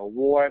the Year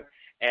award.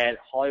 And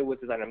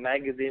Hollywood Designer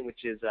Magazine,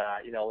 which is,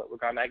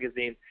 Regard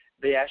Magazine,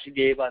 they actually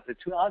gave us the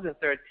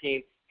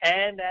 2013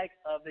 Handbag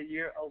of the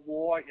Year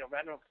award.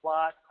 Round of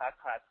applause, clap,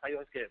 clap. I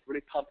always get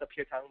really pumped up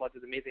here talking about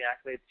these amazing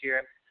accolades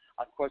here.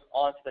 Of course,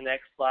 on to the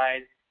next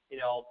slide.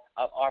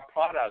 Our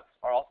products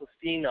are also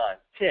seen on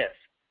TIFF,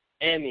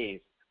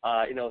 Emmys,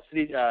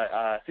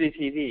 City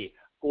TV,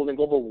 Golden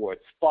Globe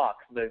Awards, Fox,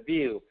 The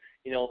View,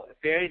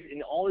 various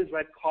in all these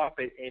red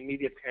carpet and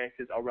media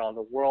appearances around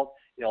the world.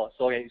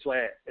 So it's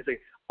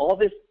like all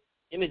this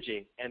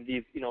imaging and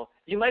these,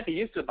 you might be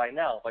used to it by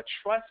now, but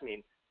trust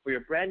me, for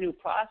your brand new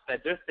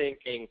prospect, they're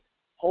thinking,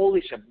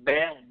 holy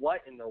shabam,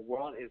 what in the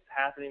world is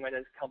happening right now?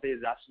 This company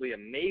is absolutely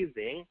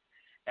amazing.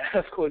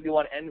 And of course, you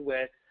want to end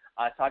with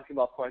talking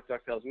about, of course,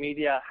 direct sales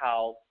media,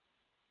 how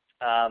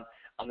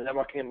on the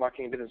Networking and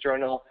Marketing Business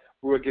Journal,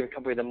 we were giving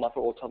company the month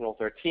for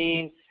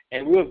 2013,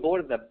 and we were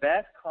voted the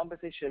best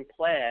compensation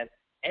plan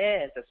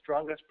and the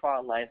strongest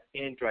product line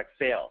in direct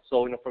sales.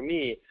 So, for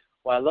me,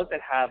 when I looked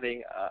at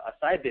having a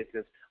side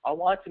business, I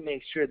wanted to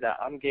make sure that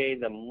I'm getting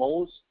the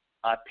most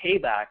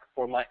payback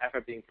for my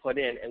effort being put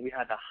in, and we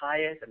had the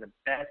highest and the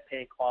best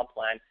paying comp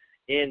plan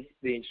in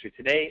the industry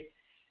today.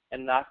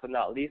 And last but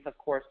not least, of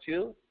course,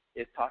 too,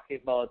 is talking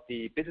about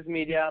the business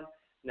media.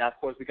 Now, of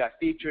course, we got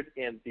featured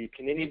in the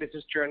Canadian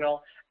Business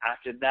Journal.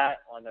 After that,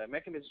 on the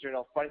American Business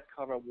Journal, front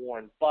cover,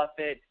 Warren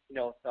Buffett,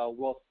 the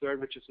world's third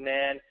richest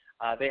man.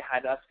 They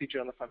had us featured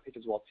on the front page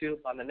as well, too.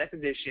 On the next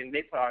edition,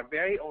 they put our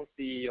very own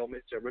CEO,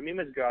 Mr. Rene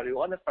Liaw,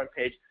 on the front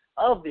page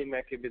of the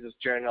American Business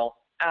Journal.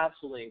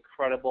 Absolutely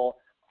incredible.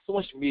 So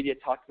much media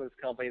talking about this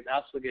company. It's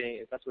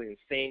absolutely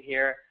insane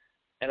here.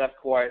 And, of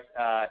course,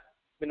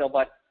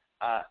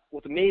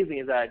 what's amazing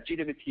is that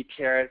GWT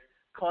cares,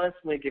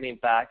 constantly giving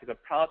back. It's a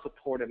proud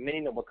supporter of many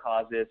noble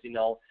causes,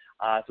 so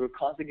we're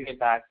constantly giving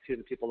back to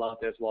the people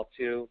out there as well,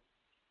 too.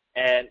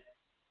 And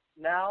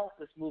now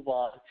let's move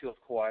on to,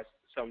 of course,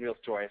 some real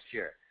stories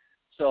here.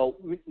 So,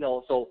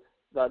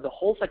 the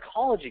whole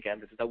psychology, again,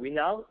 this is that we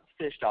now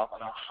finished off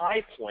on a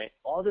high point,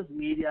 all this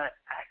media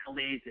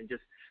accolades and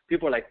just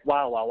people are like,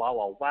 wow, wow, wow,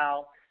 wow,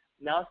 wow.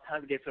 Now it's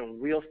time to get some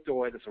real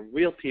stories and some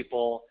real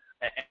people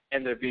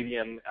and their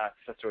BDM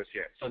success stories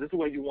here. So this is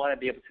where you want to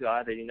be able to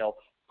either,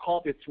 call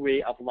up your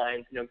three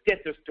uplines,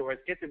 get their stories,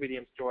 get their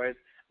BDM stories.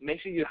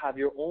 Make sure you have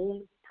your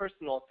own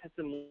personal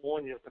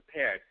testimonial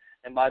prepared.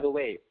 And by the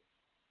way,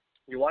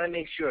 you want to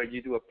make sure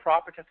you do a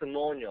proper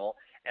testimonial.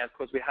 And of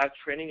course, we have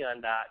training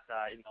on that,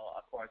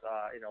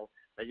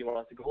 that you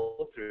want to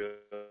go through.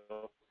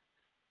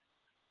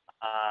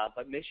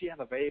 but make sure you have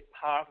a very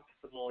powerful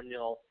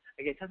testimonial.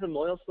 Again,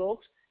 testimonials,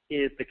 folks,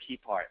 is the key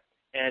part.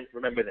 And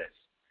remember this.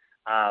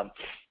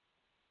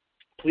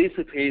 Please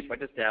write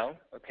this down,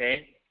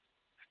 okay?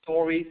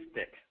 Stories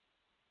stick.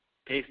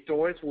 Okay,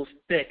 stories will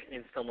stick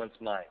in someone's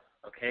mind,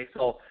 okay?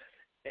 So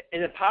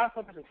in a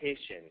PowerPoint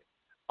presentation,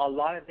 a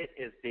lot of it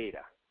is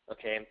data,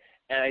 okay?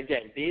 And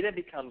again, data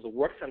becomes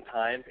work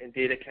sometimes, and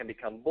data can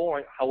become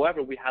boring.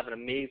 However, we have an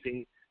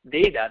amazing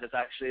data that's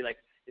actually like,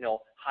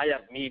 high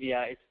up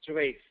media. It's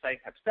very exciting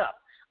type stuff.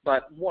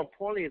 But more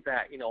importantly is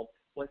that,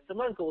 when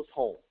someone goes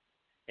home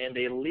and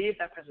they leave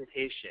that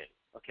presentation,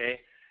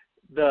 okay,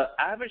 the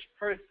average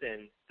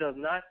person does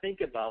not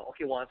think about,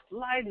 okay, well, on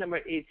slide number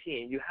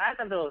 18, you had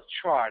that little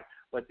chart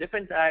with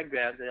different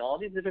diagrams and all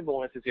these different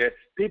bonuses here.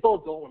 People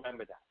don't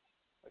remember that,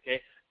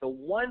 okay? The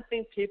one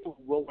thing people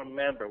will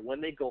remember when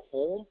they go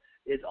home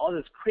is all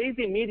this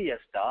crazy media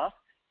stuff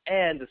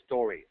and the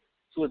stories.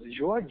 So it's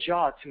your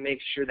job to make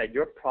sure that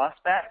your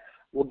prospect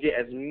will get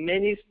as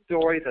many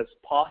stories as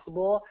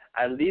possible,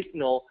 at least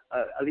 2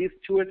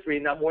 or 3,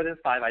 not more than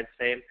 5, I'd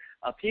say,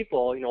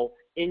 people,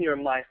 in your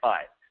My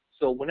 5.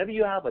 So whenever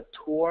you have a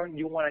tour,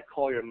 you want to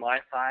call your My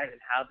 5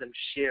 and have them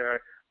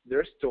share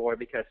their story,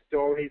 because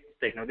stories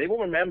stick. Now, they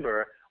won't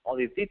remember all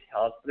these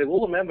details, but they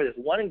will remember this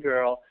one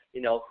girl,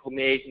 who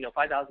made,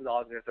 $5,000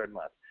 in her 3rd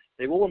month.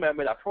 They will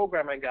remember that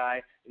programmer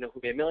guy, who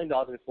made $1 million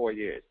in 4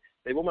 years.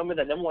 They will remember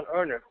that #1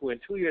 earner who in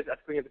 2 years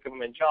after getting a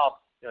government job,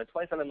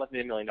 27 months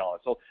made $1 million.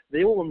 So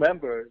they will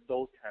remember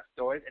those kind of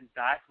stories, and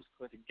that's what's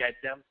going to get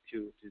them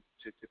to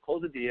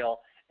close the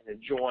deal and to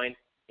join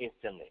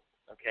instantly,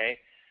 okay?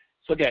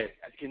 So again,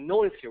 as you can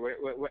notice here,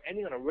 we're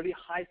ending on a really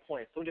high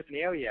point in so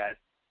different areas,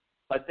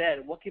 but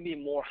then what can be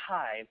more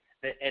high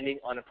than ending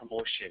on a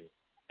promotion?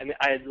 I mean,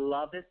 I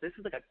love this. This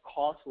is like a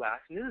call to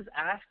action. This is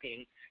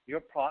asking your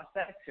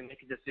prospect to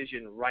make a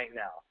decision right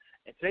now.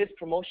 And today's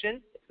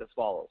promotion is as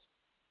follows.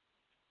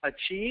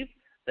 Achieve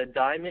the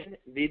Diamond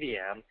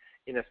VDM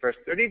in the first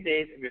 30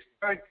 days of your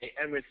start date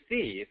and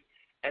receive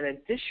an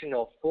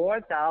additional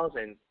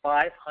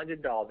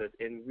 $4,500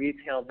 in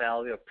retail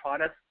value of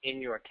products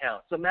in your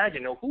account. So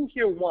imagine, who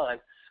here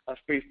wants a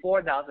free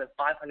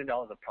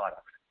 $4,500 of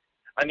products?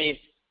 I mean,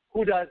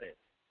 who doesn't?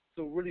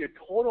 So really your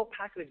total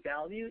package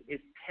value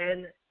is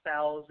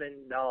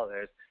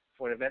 $10,000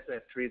 for an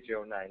investment of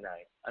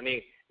 $3,099. I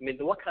mean,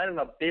 what kind of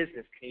a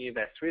business can you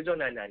invest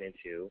 $3,099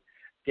 into,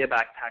 get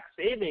back tax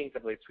savings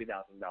of like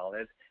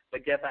 $3,000,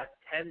 but get back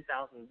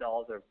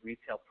 $10,000 of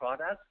retail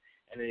products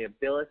and the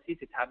ability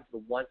to tap into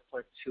the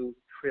 $1.2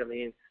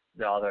 trillion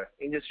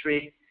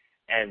industry,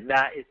 and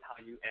that is how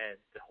you end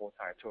the whole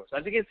entire tour. So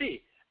as you can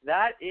see,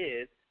 that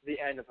is the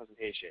end of the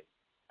presentation.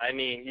 I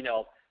mean,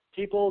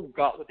 people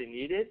got what they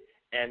needed,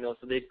 and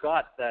so they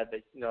got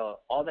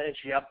all the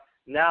entry up.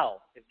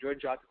 Now it's your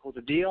job to close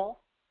the deal,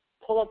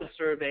 pull out the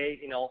survey,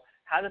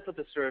 have them put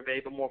the survey,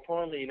 but more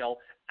importantly,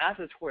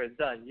 after the tour is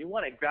done, you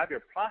want to grab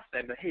your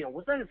prospect, but hey,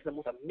 wasn't that the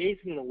most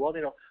amazing in the world?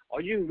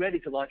 Are you ready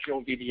to launch your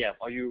own BDM?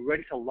 Are you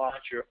ready to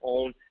launch your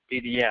own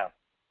BDM?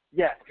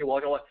 Yeah. Okay.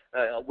 Well,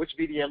 which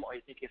BDM are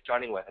you thinking of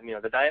starting with?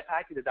 The diamond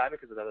package, the diamond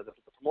because of the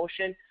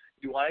promotion.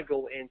 You want to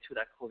go into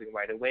that closing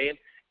right away.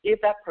 If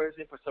that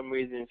person, for some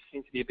reason,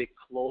 seems to be a bit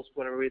close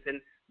for whatever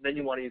reason, then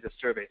you want to use a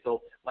survey.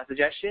 So my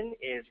suggestion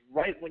is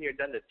right when you're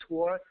done the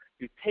tour,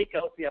 you take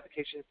out the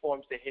application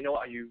form, say, hey,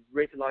 are you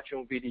ready to launch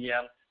your own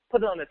BDM?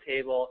 Put it on the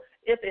table.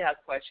 If they have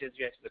questions,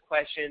 you answer the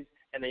questions,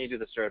 and then you do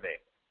the survey.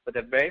 But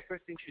the very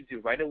first thing you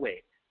do right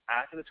away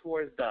after the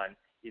tour is done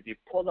is you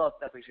pull out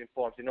the application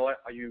form. Say,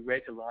 are you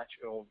ready to launch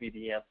your own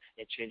BDM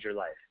and change your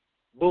life?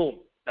 Boom,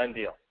 done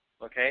deal,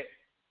 okay?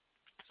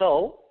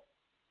 So,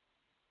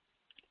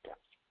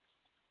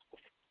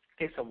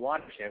 take some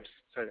water here.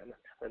 Sorry,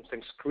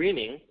 I'm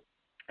screaming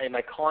in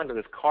my condo,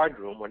 this card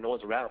room where no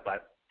one's around,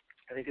 but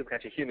I think people can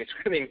actually hear me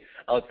screaming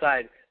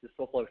outside. There's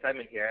so full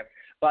excitement here.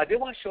 But I did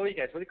want to show you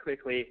guys really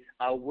quickly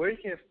where you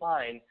can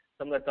find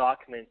some of the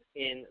documents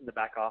in the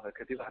back office,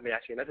 because people have been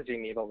actually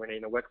messaging me about,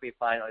 Rene, where can we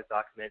find all these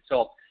documents?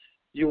 So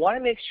you want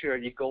to make sure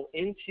you go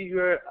into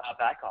your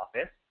back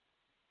office,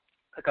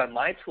 click on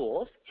My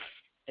Tools,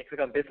 and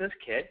click on Business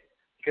Kit,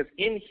 because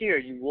in here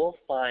you will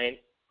find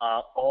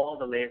all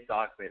the latest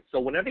documents. So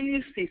whenever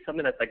you see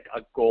something that's like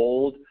a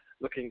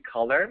gold-looking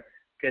color,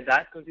 okay,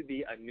 that's going to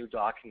be a new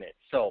document.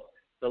 So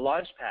the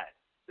Launchpad,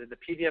 the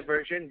PDF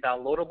version,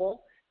 downloadable,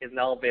 is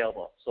now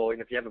available. So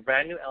if you have a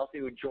brand new LC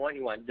who join,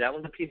 you want to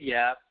download the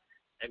PDF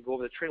and go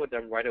over the training with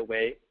them right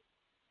away,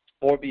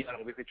 or be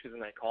on a weekly Tuesday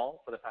night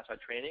call for the fast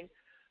track training.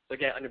 So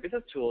again, under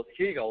Business Tools,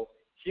 here you go.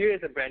 Here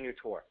is a brand new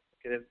tour.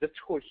 Okay, this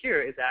tour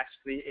here is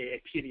actually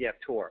a PDF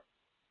tour.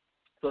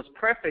 So it's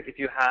perfect if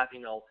you have,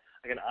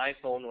 like an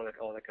iPhone or like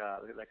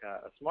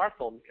a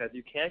smartphone, because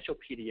you can show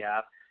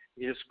PDF.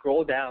 You just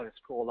scroll down and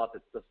scroll up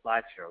the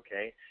slides here,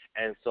 okay?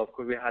 And so, of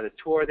course, we have the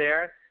tour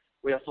there.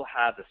 We also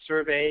have the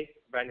survey,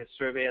 brand new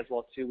survey as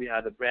well, too. We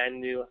have the brand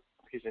new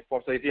application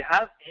form. So if you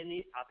have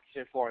any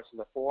application forms from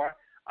before,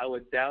 I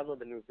would download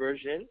the new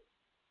version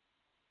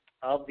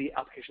of the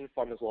application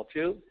form as well,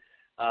 too.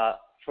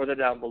 further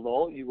down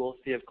below, you will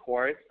see, of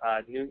course,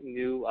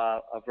 new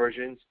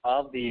versions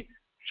of the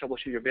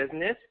Troubleshoot Your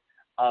Business,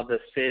 of the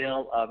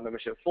Sale of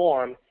Membership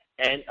Form,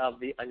 and of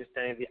the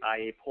Understanding the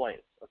IA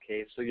Points.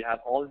 Okay, so you have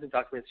all these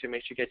documents here.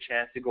 Make sure you get a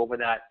chance to go over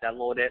that,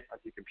 download it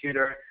onto your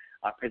computer,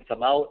 print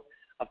them out.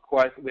 Of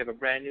course, we have a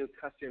brand new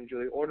custom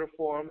jewelry order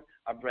form,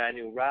 a brand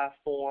new RAF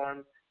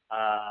form.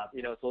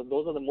 So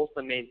those are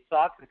the main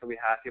documents that we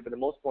have here. But the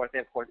most important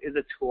thing, of course, is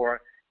a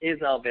tour is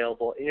now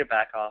available in your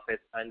back office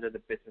under the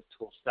Business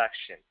Tools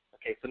section.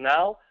 Okay, so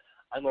now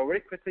I'm going to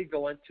really quickly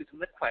go into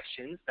some of the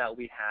questions that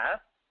we have.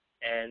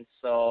 And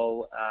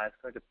so it's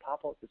going to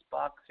pop out this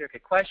box here. Okay,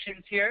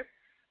 questions here.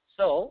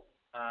 So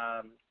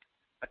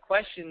a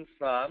question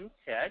from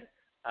Ted,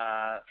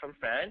 from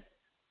Fran.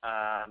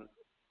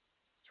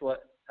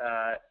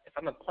 If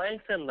I'm a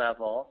Plankton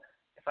level,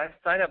 if I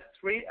sign up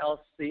 3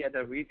 LC at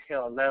the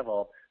retail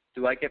level,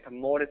 do I get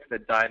promoted to the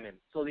diamond?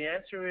 So the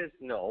answer is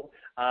no.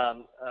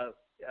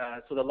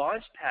 So the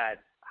launch pad,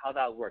 how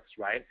that works,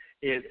 right,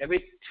 is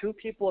every 2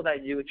 people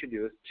that you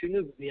introduce, 2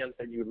 new VMs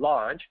that you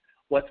launch,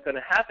 what's going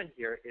to happen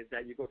here is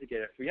that you're going to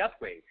get a free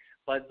upgrade.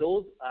 But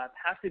those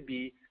have to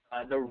be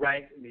the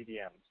ranked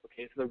VDMs.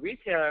 Okay, so the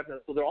retailer,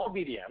 so they're all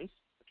VDMs.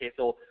 Okay,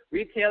 so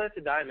retailer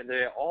to diamond,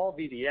 they're all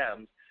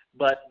VDMs,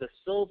 but the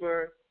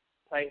silver,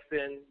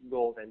 plankton,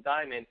 gold, and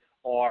diamond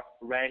are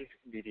ranked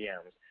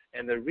VDMs.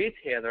 And the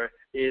retailer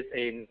is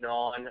a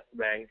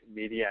non-ranked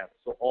VDM.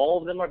 So all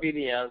of them are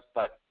VDMs,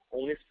 but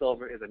only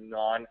silver is a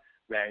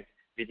non-ranked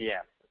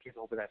VDM. Okay, so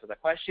I hope that answers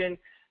that question.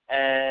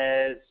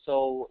 And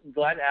so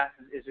Glenn asks,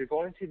 is there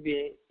going to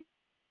be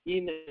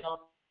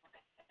email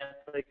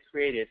template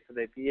created for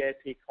the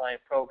VIP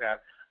client program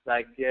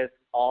that gives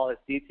all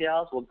its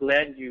details? Well,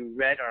 Glenn, you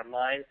read our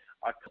mind.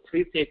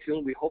 Please stay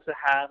tuned. We hope to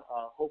have,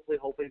 hopefully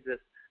this,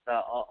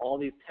 all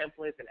these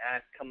templates and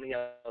ads coming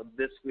out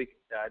this week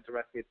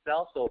directly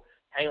itself. So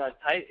hang on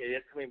tight. It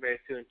is coming very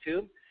soon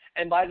too.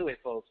 And by the way,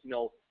 folks,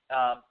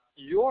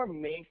 your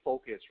main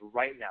focus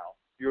right now,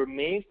 is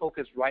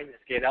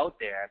get out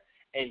there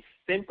and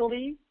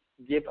simply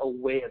give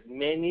away as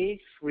many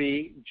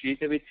free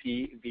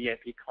GWT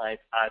VIP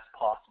clients as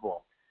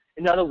possible.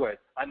 In other words,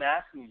 I'm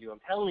asking you, I'm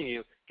telling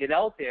you, get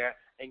out there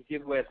and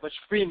give away as much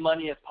free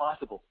money as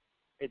possible.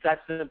 It's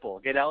that simple.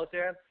 Get out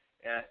there,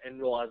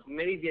 enroll as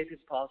many VIPs as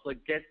possible,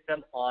 get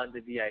them on the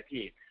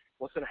VIP.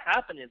 What's going to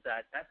happen is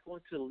that that's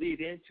going to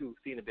lead into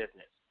seeing a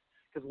business.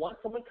 Because once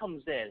someone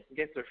comes in and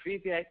gets their free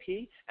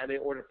VIP and they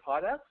order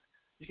products,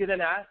 you can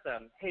then ask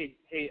them, hey,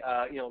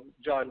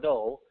 John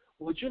Doe,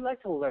 would you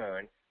like to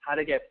learn how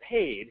to get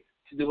paid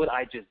to do what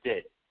I just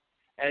did?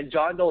 And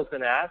John Doe is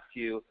going to ask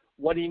you,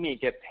 what do you mean,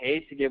 get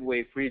paid to give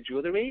away free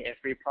jewelry and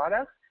free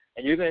products?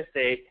 And you're going to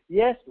say,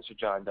 yes, Mr.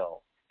 John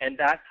Doe. And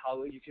that's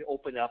how you can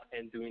open up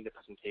and doing the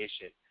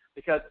presentation.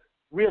 Because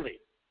really,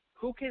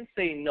 who can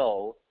say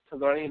no to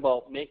learning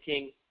about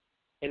making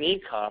an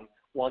income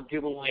while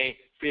giving away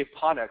free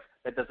products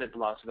that doesn't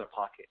belong to their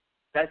pocket?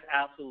 That's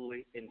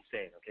absolutely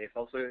insane, okay?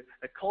 So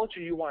the culture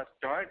you want to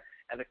start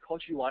and the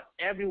culture you want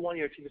everyone in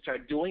your team to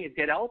start doing is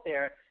get out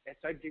there and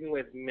start giving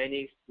away as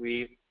many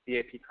free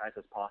VIP clients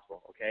as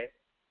possible, okay?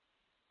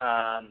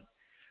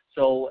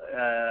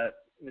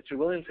 Mr.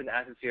 Williamson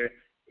asks here,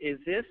 is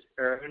this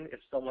earned if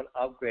someone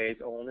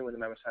upgrades or only when the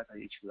member starts at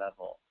each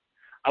level?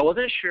 I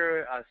wasn't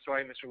sure,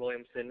 sorry, Mr.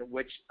 Williamson,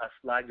 which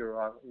slide you're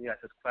on when you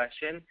asked this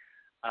question.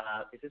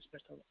 Is this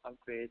based on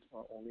upgrades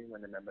or only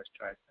when the member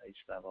starts at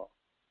each level?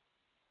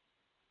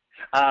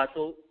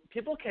 So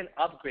people can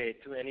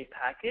upgrade to any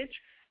package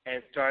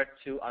and start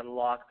to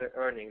unlock their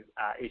earnings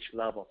at each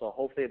level. So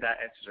hopefully that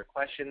answers your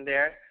question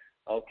there.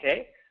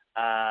 Okay.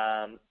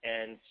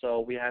 And so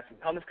we have some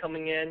comments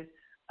coming in.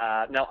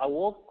 Now I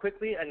will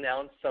quickly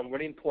announce some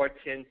really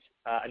important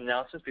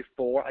announcements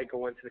before I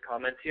go into the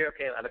comments here,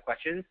 okay, and other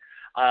questions.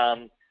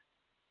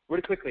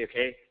 Really quickly,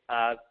 okay,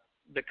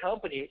 the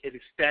company is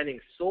expanding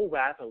so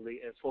rapidly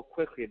and so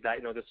quickly that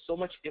there's so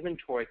much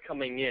inventory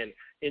coming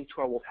into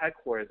our Wolf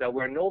headquarters that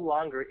we're no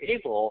longer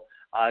able,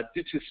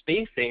 due to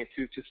spacing,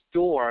 to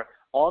store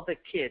all the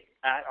kits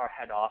at our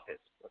head office.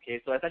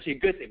 Okay, so that's actually a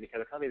good thing because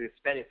the company is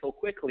expanding so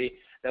quickly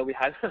that we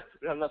have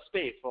enough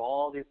space for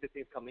all these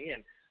things coming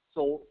in.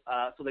 So,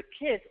 so the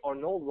kits are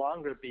no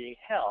longer being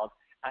held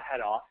at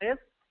head office.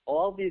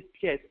 All these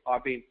kits are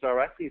being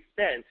directly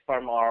sent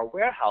from our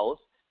warehouse,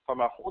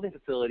 from our holding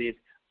facilities,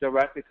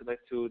 directly to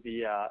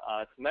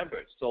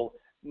members. So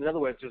in other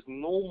words, there's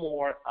no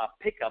more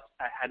pickups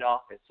at head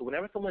office. So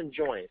whenever someone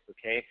joins,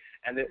 okay,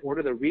 and they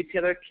order the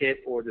retailer kit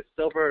or the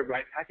silver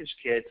right package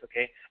kit,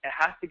 okay, it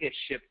has to get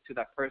shipped to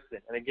that person.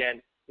 And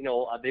again,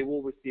 they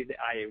will receive the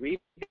IA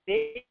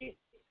rebate.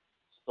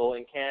 So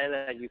in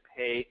Canada, you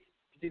pay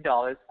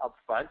 $50 up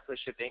front for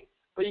shipping,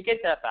 but you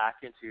get that back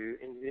into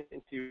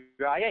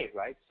your IA,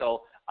 right?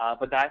 So,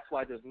 but that's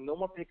why there's no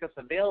more pickups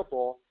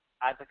available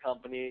at the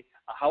company.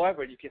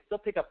 However, you can still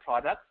pick up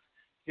products,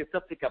 you can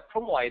still pick up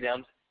promo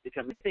items,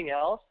 because everything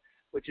else,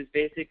 which is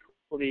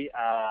basically,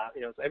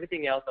 so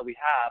everything else that we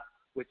have,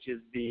 which is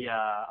the,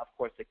 of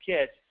course, the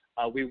kit,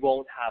 we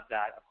won't have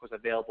that, of course,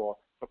 available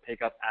for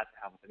pickup at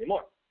the house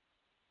anymore.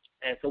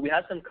 And so we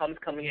have some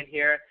comments coming in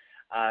here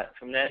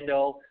from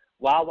Nando.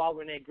 Wow,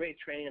 Rene, great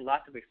training,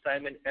 lots of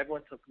excitement.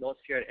 Everyone took notes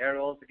here at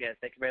Arrows. Again,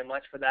 thank you very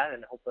much for that,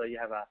 and hopefully you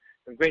have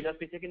some great notes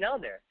to be taken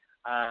down there.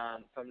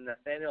 From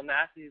Nathaniel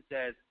Matthews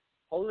says,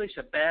 holy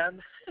shabam,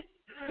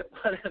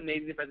 what an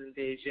amazing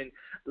presentation.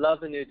 Love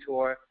the new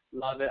tour.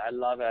 Love it. I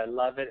love it. I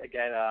love it.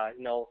 Again,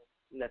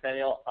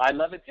 Nathaniel, I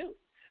love it too.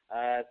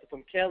 So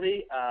from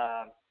Kelly,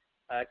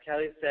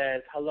 Kelly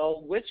says,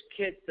 hello, which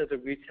kit does the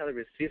retailer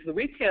receive? So the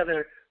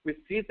retailer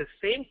receives the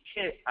same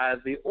kit as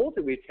the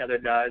older retailer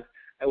does,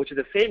 which is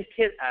the same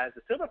kit as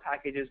the silver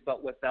packages,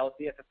 but without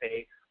the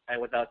FFA and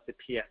without the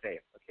PFA.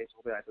 Okay, so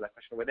hopefully I answered that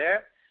question over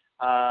there.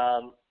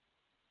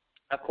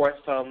 Of course,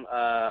 from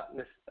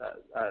Ms.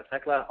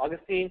 Sekla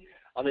Augustine,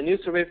 on the new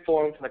survey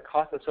forms, the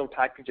cost of silver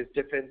package is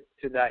different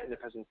to that in the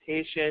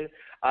presentation.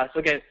 So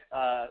again,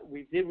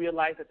 we did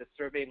realize that the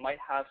survey might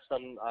have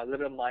some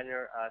little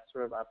minor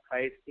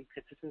price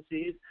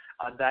inconsistencies.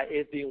 That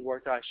is being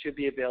worked on. Should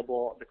be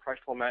available, the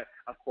correct format,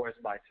 of course,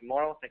 by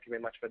tomorrow. Thank you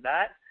very much for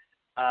that.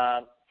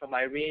 From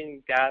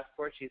Irene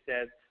Gasport, she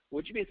says,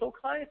 would you be so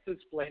kind to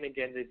explain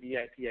again the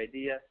VIP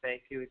idea?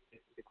 Thank you.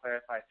 To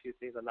clarify a few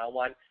things on that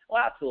one. Oh,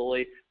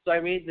 absolutely. So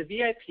Irene, the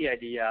VIP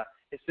idea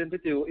is simply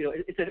to,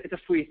 it's a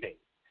free thing.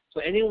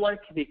 So anyone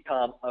can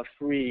become a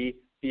free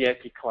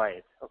VIP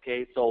client.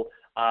 Okay, so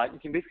you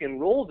can basically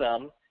enroll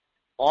them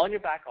on your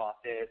back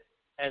office,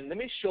 and let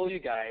me show you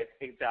guys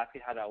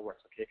exactly how that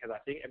works. Okay, because I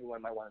think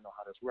everyone might want to know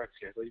how this works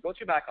here. So you go to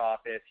your back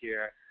office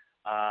here.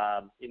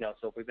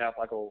 So for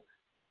example, I go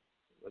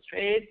let's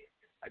trade.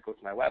 I go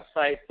to my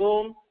website,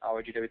 boom,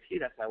 our GWT,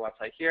 that's my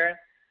website here.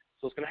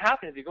 So what's going to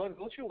happen is you're going to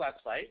go to your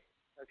website,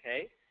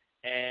 okay,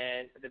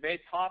 and at the very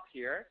top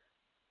here,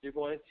 you're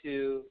going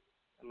to,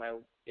 my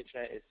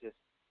internet is just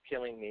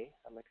killing me.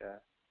 I'm like a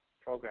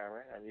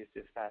programmer. I'm used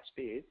to fast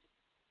speeds,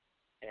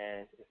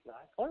 and it's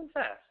not going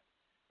fast.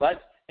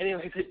 But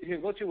anyway, you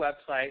can go to your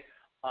website.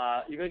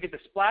 You're going to get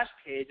the splash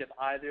page of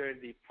either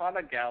the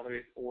product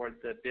galleries or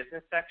the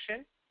business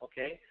section,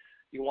 okay.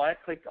 You want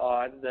to click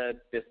on the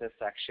business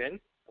section,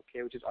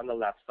 okay, which is on the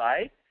left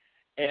side.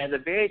 And at the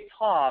very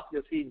top,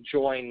 you'll see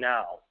Join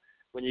Now.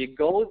 When you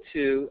go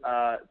to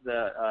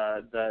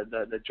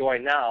the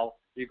Join Now,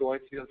 you're going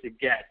to be able to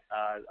get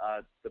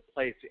the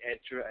place to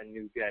enter a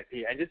new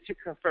VIP. And just to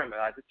confirm,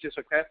 just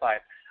to clarify,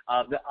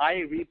 the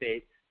IA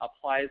rebate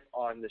applies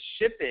on the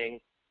shipping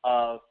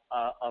of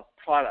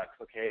products,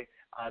 okay?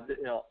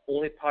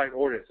 Only product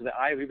orders. So the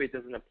IA rebate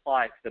doesn't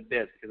apply to the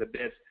BIS because the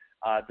BIS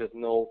there's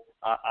no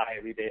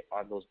IA rebate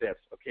on those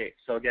BIPs. Okay,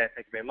 so again,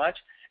 thank you very much.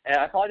 And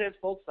I apologize,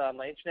 folks.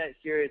 My internet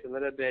here is a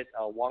little bit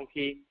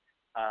wonky.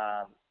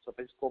 So if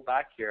I just go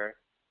back here,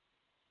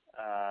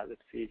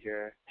 let's see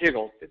here. Here you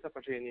go. Business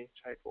opportunity.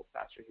 Try to go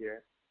faster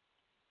here.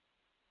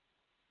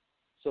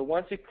 So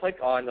once you click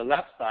on the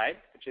left side,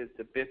 which is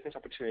the business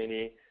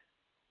opportunity,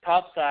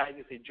 top side,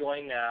 you see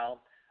Join Now.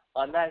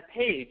 On that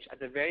page, at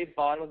the very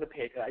bottom of the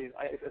page,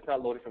 it's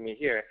not loaded for me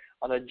here.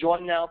 On the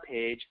Join Now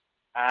page,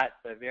 at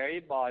the very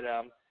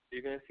bottom,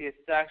 you're going to see a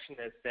section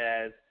that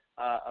says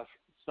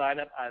sign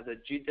up as a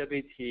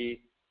GWT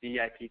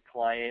VIP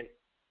client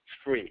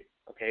free.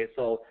 Okay,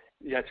 so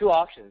you have two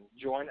options: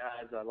 join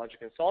as a larger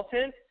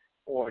consultant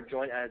or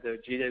join as a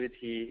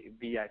GWT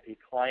VIP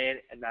client,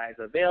 and that is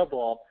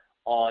available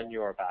on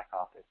your back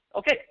office.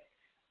 Okay,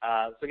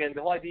 so again,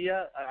 the whole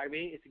idea,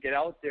 is to get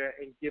out there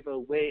and give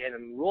away and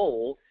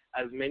enroll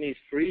as many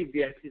free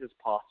VIPs as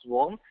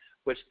possible,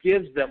 which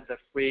gives them the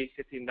free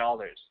 $15.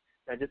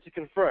 Now, just to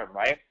confirm,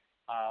 right,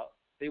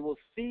 they will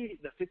see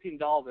the $15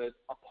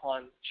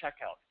 upon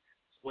checkout.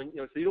 So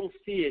you don't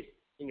see it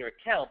in your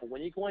account, but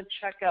when you go and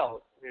check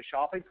out your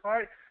shopping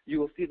cart, you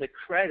will see the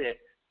credit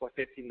for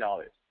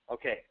 $15.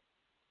 Okay.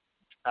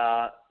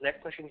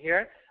 Next question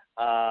here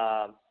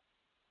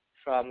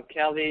from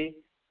Kelly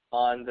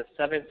on the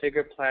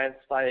 7-figure plan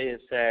slide.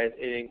 It says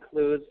it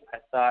includes. I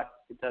thought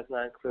it does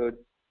not include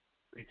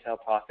retail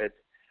profits.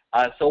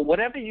 So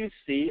whatever you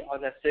see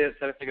on that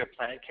 7-figure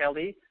plan,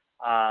 Kelly.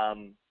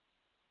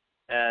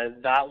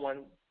 That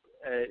one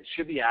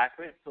should be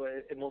accurate, so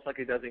it most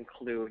likely does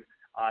include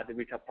the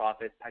retail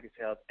profit, package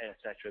sales, and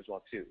etc. as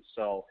well too.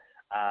 So,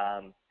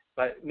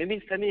 but maybe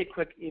send me a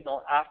quick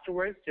email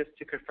afterwards just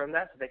to confirm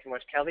that. So thank you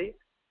much, Kelly.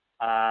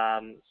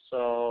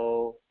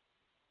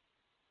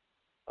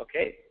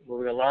 Okay,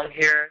 moving along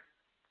here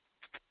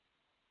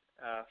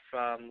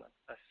from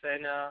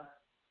Asena.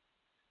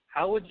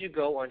 How would you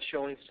go on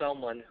showing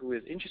someone who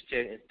is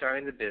interested in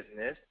starting the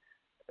business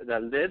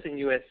that lives in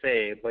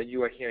USA, but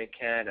you are here in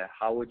Canada?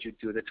 How would you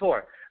do the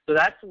tour? So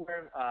that's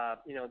where,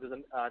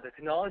 the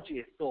technology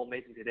is so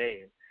amazing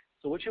today.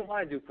 So what you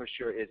want to do for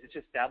sure is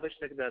just establish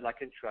the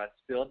like and trust,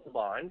 build the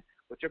bond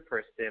with your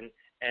person,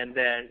 and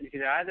then you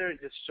can either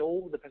just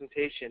show the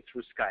presentation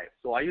through Skype.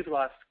 So I use a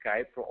lot of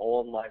Skype for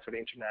all of my sort of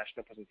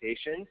international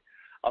presentations.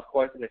 Of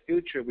course, in the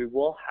future, we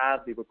will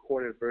have the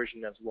recorded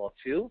version as well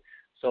too.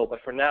 So, but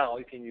for now,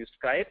 you can use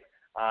Skype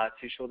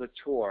to show the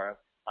tour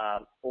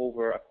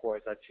over, of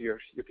course, to your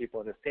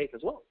people in the States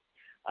as well.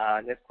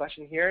 Next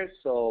question here.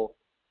 So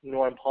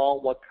Norm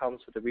Paul, what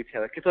comes with the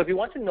retailer kit. So if you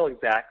want to know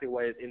exactly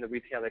what is in the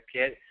retailer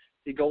kit,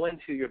 you go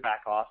into your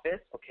back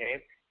office,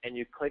 okay, and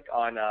you click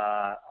on,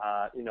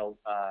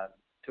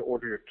 to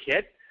order your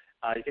kit.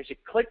 You can actually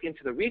click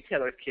into the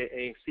retailer kit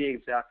and you see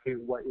exactly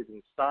what is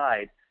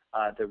inside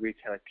the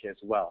retailer kit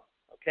as well.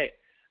 Okay.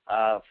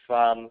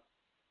 From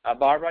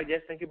Barbara,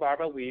 yes, thank you,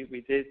 Barbara.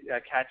 We did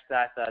catch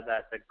that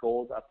the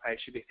gold price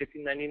should be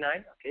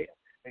 $15.99. Okay,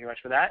 thank you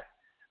much for that.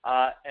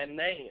 And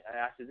then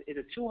asked, is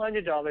a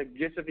 $200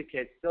 gift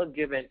certificate still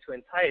given to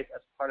entice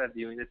as part of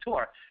viewing the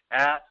tour?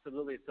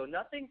 Absolutely. So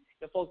nothing,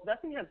 folks,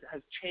 nothing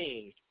has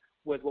changed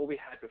with what we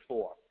had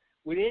before.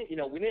 We didn't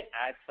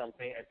add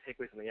something and take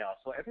away something else.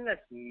 So everything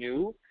that's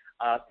new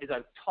is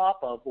on top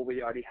of what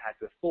we already had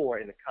before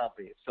in the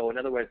company. So in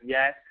other words,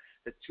 yes,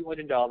 the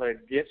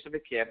 $200 gift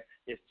certificate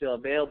is still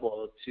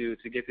available to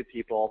give to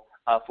people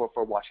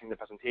for watching the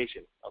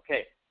presentation.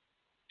 Okay.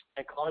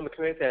 And Colin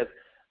McCurry says,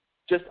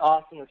 just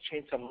awesome, let's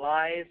change some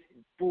lives.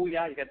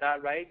 Booyah, you got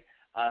that right.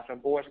 From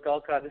Boris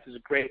Galka, this is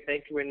great.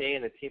 Thank you, Renee,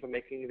 and the team for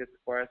making this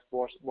for us,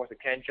 Boris and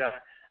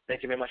Kendra.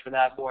 Thank you very much for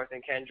that, Boris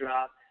and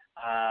Kendra.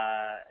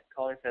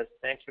 Colleen says,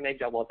 thanks, Renee.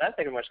 Job well done.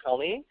 Thank you very much,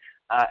 Colleen.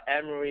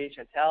 Anne-Marie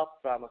Chantel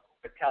from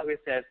Calgary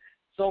says,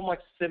 so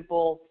much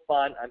simple,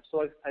 fun. I'm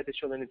so excited to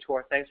show them the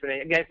tour. Thanks,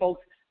 Renee. Again,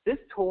 folks, this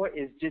tour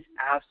is just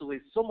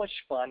absolutely so much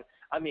fun.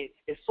 I mean,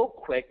 it's so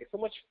quick, it's so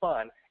much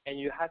fun, and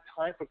you have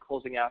time for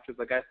closing after.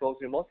 But guys,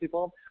 folks, most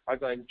people are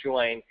going to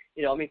join,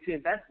 to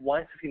invest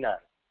 $169,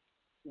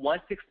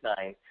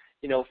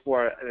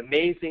 for an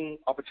amazing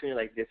opportunity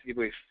like this to give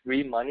away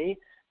free money,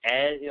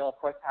 and, of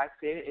course, tax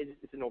saving,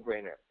 it's a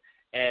no-brainer.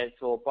 And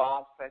so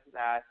Bob Francis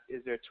asked,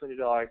 is there a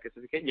 $20 gift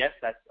certificate? Yes,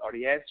 that's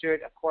already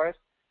answered, of course.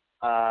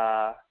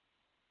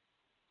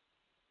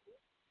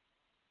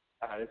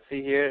 Let's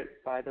see here.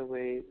 By the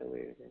way,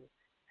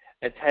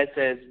 and Ted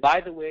says, by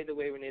the way,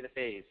 Renee the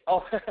Phase.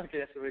 Oh, okay,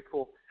 that's really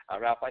cool.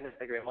 Ralph, thank you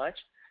very much.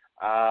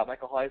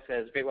 Michael Holly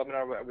says, great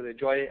webinar. I really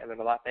enjoyed it. I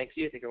learned a lot. Thank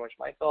you. Thank you very much,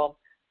 Michael.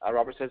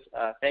 Robert says,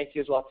 thank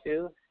you as well,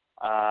 too.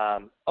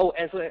 And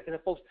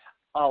folks,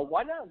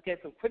 why not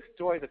get some quick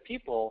stories of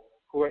people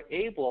who are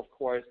able, of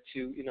course,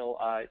 to,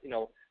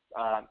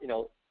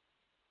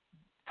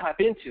 tap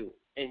into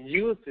and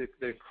use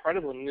the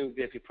incredible new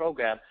VIP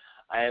program.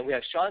 And we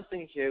have Sean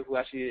Singh here, who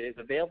actually is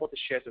available to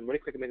share some really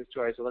quick amazing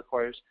stories. So, of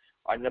course,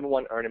 our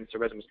 #1 earner, Mr.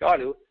 Reza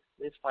Mascaro.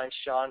 Let's find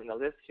Sean in the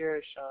list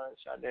here.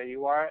 Sean, there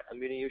you are. I'm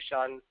meeting you,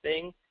 Sean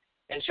Singh.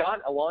 And Sean,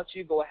 I want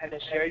you to go ahead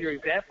and share your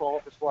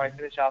example before I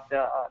finish off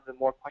the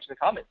more questions and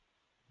comments.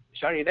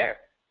 Sean, are you there?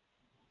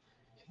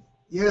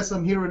 Yes,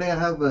 I'm here, Renee. I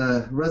have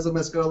Reza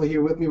Mascaro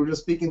here with me. We're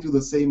just speaking through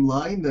the same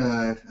line,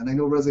 and I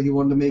know Reza, he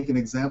wanted to make an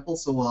example,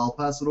 so I'll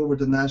pass it over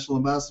to National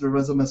Ambassador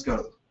Reza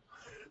Mascaro.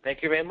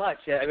 Thank you very much.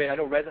 Yeah, I mean, I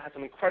know Reza has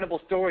some incredible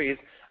stories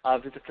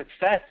of the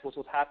success with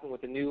what's happening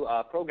with the new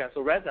program. So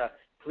Reza,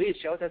 please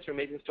share with us your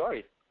amazing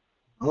stories.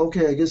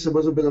 Okay, I guess there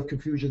was a bit of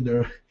confusion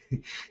there.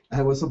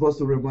 I was supposed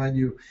to remind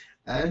you.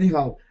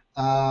 Anyhow,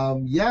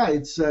 yeah,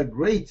 it's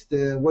great.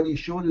 What he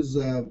showed is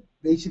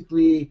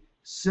basically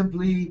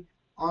simply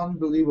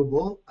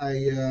unbelievable.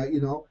 I,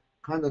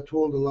 kind of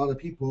told a lot of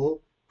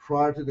people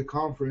prior to the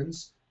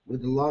conference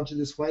with the launch of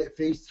this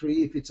phase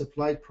 3, if it's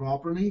applied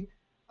properly,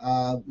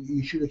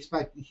 you should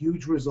expect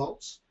huge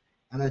results.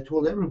 And I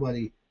told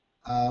everybody,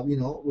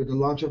 with the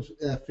launch of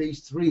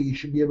phase 3, you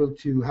should be able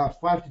to have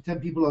 5 to 10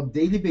 people on a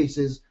daily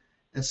basis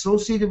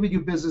associated with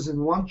your business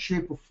in one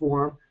shape or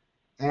form.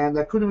 And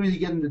I couldn't really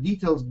get into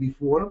details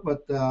before,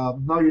 but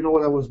now you know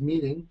what I was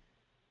meaning.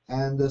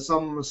 And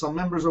some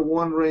members are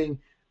wondering,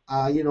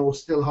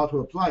 still how to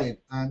apply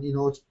it. And,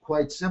 it's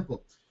quite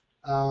simple.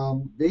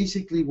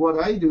 Basically,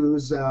 what I do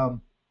is,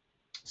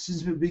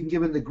 since we've been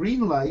given the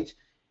green light,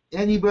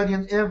 anybody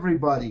and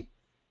everybody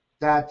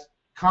that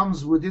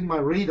comes within my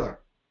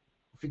radar,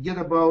 forget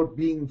about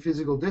being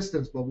physical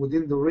distance, but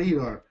within the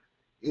radar,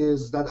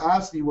 is that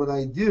ask me what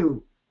I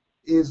do,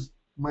 is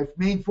my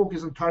main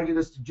focus and target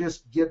is to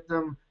just get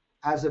them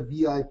as a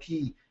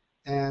VIP.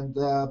 And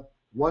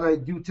what I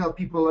do tell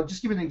people, I'll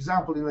just give you an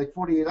example. In like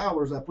 48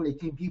 hours, I put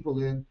 18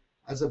 people in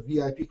as a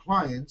VIP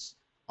clients.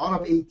 Out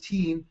of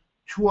 18,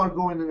 2 are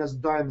going in as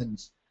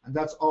diamonds, and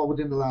that's all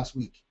within the last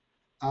week.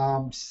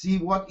 See,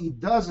 what it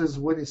does is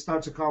when it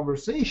starts a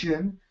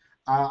conversation,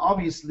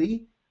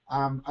 obviously,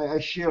 I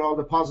share all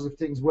the positive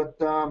things with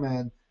them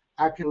and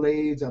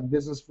accolades and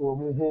business for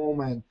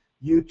home and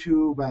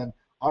YouTube and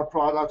our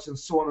products and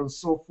so on and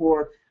so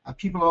forth. And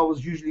people are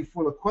always usually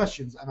full of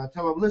questions. And I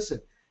tell them,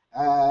 listen,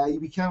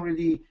 we can't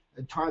really,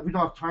 we don't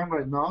have time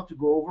right now to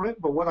go over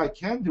it, but what I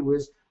can do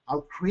is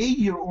I'll create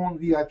your own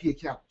VIP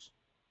account.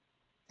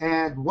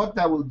 And what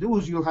that will do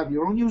is you'll have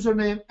your own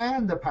username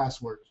and the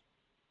password.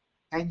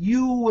 And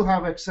you will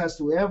have access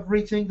to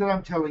everything that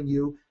I'm telling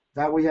you.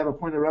 That way you have a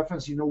point of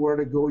reference, you know where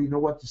to go, you know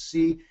what to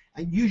see.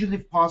 And usually,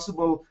 if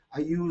possible,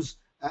 I use,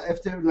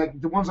 if they're like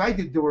the ones I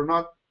did, they were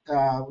not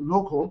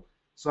local.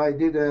 So I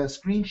did a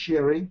screen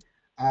sharing,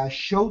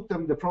 showed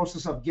them the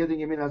process of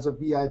getting them in as a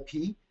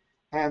VIP.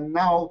 And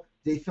now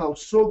they felt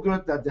so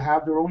good that they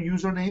have their own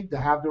username, they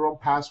have their own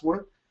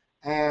password.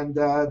 and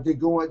they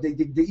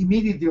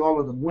immediately, all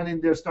of them went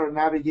in there, started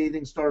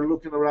navigating, started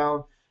looking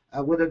around,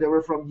 whether they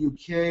were from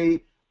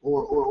UK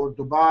or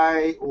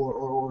Dubai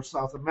or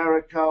South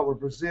America or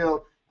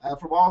Brazil,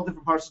 from all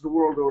different parts of the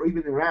world, or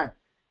even Iran.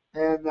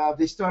 And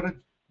they started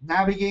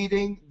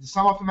navigating.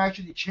 Some of them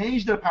actually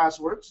changed their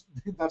passwords.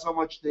 That's how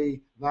much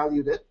they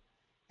valued it.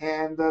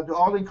 And they're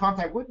all in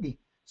contact with me.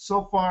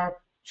 So far,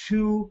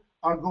 2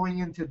 are going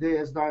in today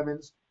as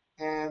diamonds,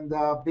 and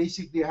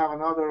basically have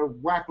another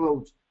whack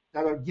loads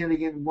that are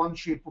getting in one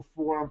shape or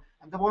form.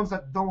 And the ones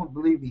that don't,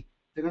 believe me,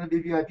 they're going to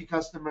be VIP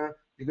customer.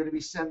 They're going to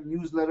be sent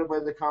newsletter by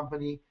the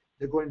company.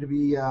 They're going to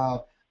be,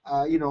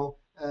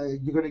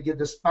 you're going to get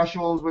the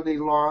specials when they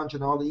launch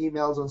and all the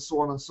emails and so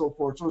on and so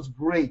forth. So it's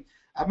great.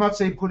 I'm not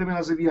saying put them in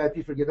as a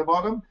VIP, forget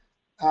about them.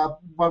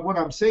 But what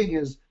I'm saying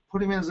is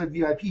put them in as a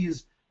VIP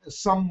is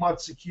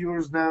somewhat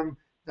secures them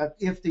that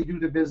if they do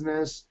the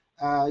business,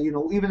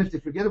 even if they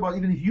forget about it,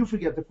 even if you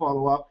forget to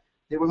follow up,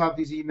 they will have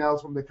these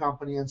emails from the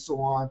company and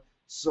so on.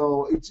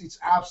 So it's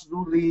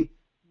absolutely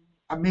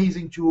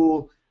amazing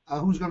tool.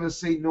 Who's going to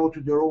say no to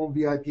their own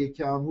VIP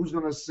account? Who's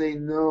going to say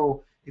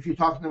no if you're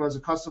talking to them as a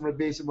customer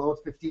base about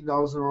 $15 in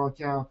their own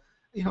account?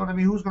 You know what I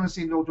mean? Who's going to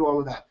say no to all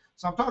of that?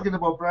 So I'm talking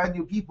about brand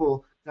new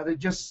people that have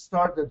just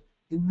started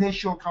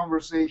initial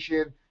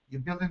conversation.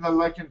 You're building the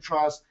like and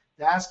trust.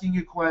 They're asking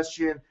you a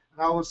question, and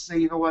I will say,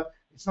 you know what?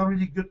 It's not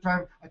really a good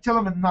time. I tell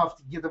them enough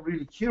to get them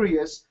really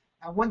curious,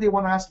 and when they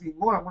want to ask me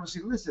more, I'm going to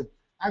say, listen,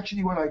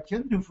 actually what I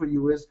can do for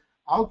you is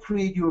I'll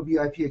create you a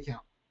VIP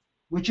account,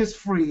 which is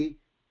free,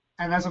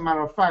 and as a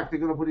matter of fact, they're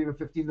going to put even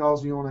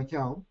 $15 in your own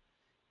account,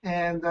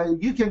 and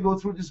you can go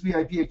through this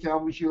VIP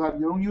account, which you'll have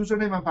your own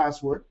username and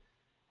password,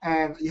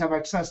 and you have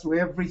access to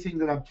everything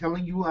that I'm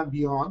telling you and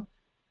beyond,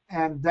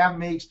 and that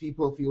makes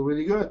people feel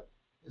really good.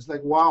 It's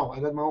like, wow, I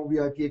got my own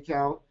VIP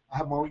account, I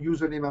have my own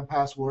username and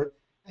password,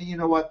 and you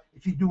know what?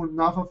 If you do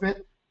enough of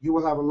it, you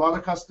will have a lot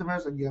of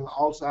customers, and you'll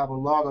also have a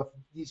lot of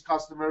these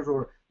customers,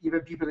 or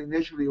even people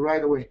initially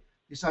right away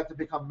decide to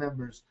become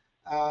members.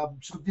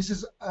 So this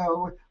is,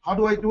 how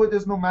do I do it?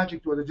 There's no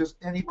magic to it. It's just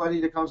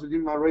anybody that comes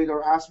within my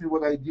radar asks me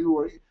what I do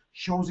or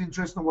shows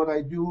interest in what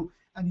I do.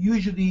 And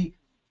usually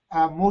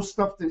most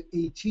of the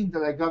 18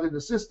 that I got in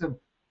the system,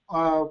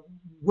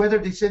 whether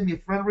they send me a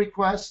friend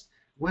request,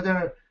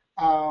 whether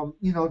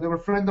they're a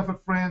friend of a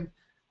friend,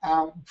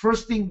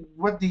 first thing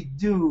what they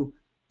do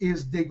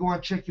is they go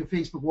and check your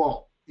Facebook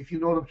wall if you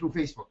know them through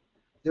Facebook.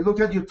 They look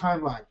at your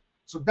timeline.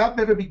 So that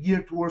better be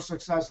geared towards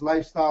success,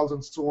 lifestyles,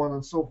 and so on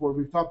and so forth.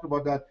 We've talked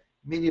about that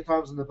many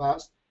times in the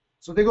past.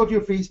 So they go to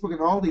your Facebook, and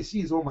all they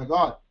see is, oh my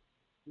God,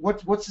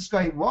 what's this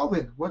guy involved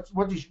in?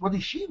 What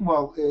is she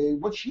involved?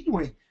 What's she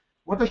doing?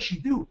 What does she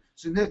do?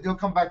 So they'll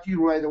come back to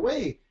you right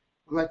away.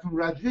 Like,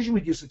 congratulations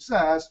with your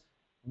success.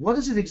 What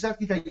is it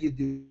exactly that you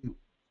do?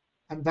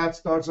 And that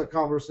starts a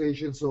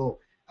conversation. So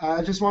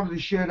I just wanted to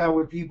share that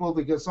with people,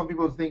 because some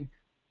people think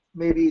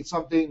maybe it's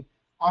something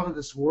out of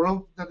this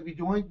world that we're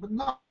doing, but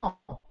no.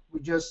 We're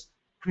just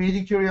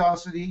creating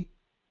curiosity,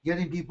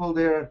 getting people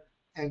there,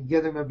 and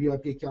getting a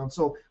VIP account.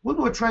 So we'll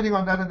do a training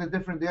on that in a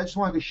different day. I just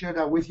wanted to share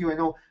that with you. I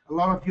know a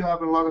lot of you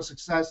have a lot of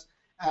success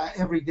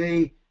every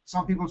day.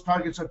 Some people's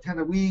targets are 10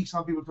 a week.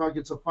 Some people's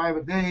targets are 5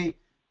 a day.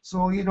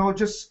 So,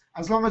 just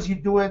as long as you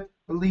do it,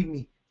 believe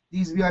me,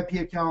 these VIP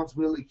accounts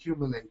will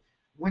accumulate.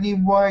 When you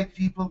invite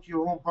people to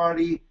your home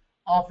party,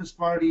 office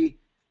party,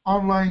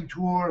 online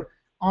tour,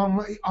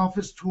 online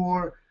office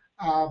tour,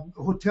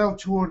 hotel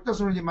tour, it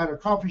doesn't really matter,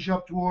 coffee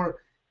shop tour,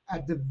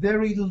 at the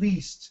very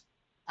least,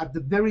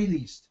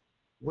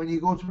 when you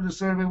go through the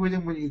survey with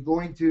them, when you're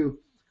going to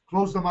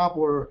close them up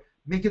or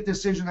make a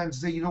decision and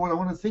say, you know what, I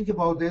want to think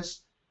about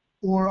this,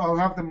 or I'll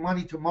have the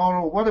money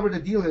tomorrow, whatever the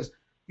deal is,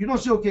 you don't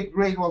say, okay,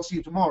 great, well, I'll see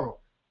you tomorrow.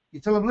 You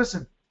tell them,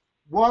 listen,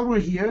 while we're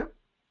here,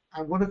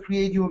 I'm going to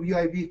create you a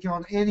VIP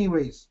account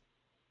anyways.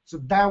 So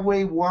that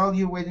way, while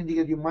you're waiting to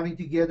get your money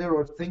together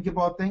or think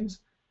about things,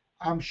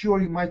 I'm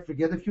sure you might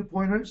forget a few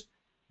pointers.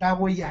 That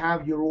way you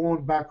have your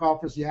own back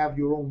office, you have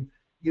your own,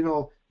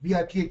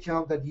 VIP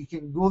account that you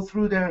can go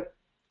through there,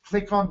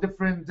 click on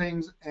different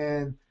things,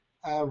 and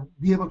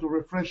be able to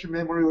refresh your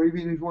memory, or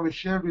even if you want to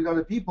share it with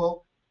other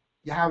people,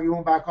 you have your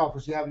own back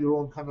office, you have your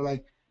own kind of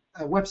like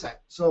website.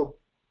 So,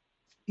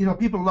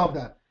 people love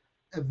that.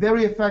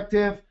 Very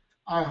effective.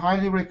 I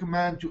highly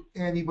recommend to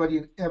anybody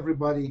and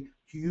everybody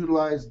to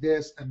utilize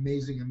this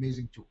amazing,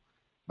 amazing tool.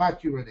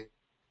 Back to you, Rene.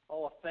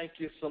 Oh, thank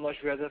you so much,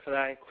 Reza, for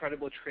that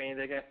incredible training.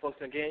 Again, folks,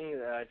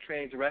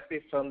 training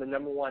directly from the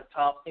 #1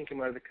 top income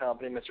earner of the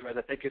company, Mr.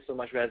 Reza. Thank you so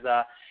much,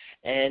 Reza.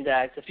 And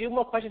it's a few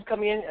more questions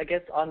coming in, I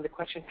guess, on the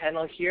question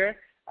panel here.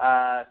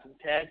 From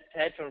Ted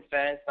from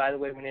France, by the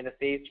way, we need a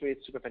phase 3.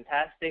 It's super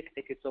fantastic.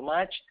 Thank you so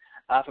much.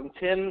 From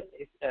Tim,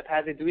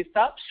 Pazzi, do we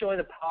stop showing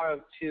the power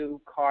of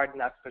 2 card in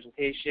that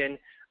presentation?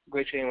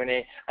 Great training,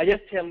 Rene. I guess,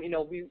 Tim,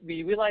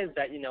 we realize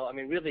that,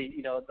 really,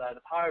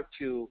 the power of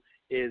 2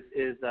 is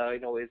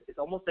it's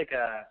almost like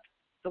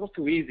it's almost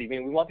too easy. I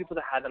mean, we want people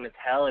to have the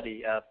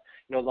mentality of,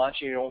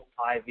 launching your own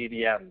 5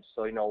 VDMs.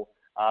 So,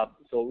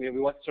 so we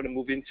want to sort of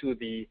move into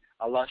the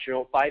launch your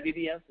own 5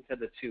 VDMs instead of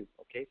the 2.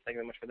 Okay, thank you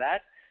very much for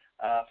that.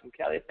 From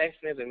Kelly, thanks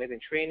for the amazing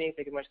training.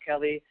 Thank you much,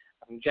 Kelly.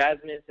 From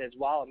Jasmine says,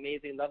 wow,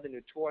 amazing. Love the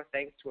new tour.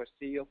 Thanks to our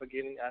CEO for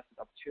giving us this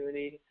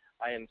opportunity.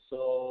 I am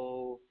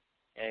so,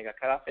 and got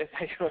cut off there.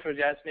 Thank you for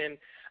Jasmine.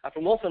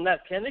 From Wilson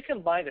Left, can they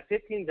combine the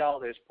 $15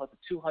 plus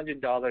the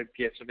 $200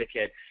 gift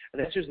certificate?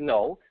 And the answer is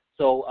no.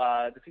 So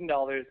the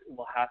 $15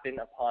 will happen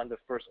upon the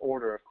first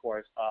order, of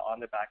course, on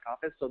the back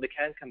office. So they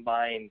can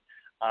combine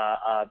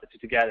the two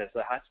together. So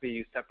it has to be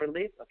used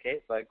separately.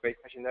 Okay, so great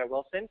question there,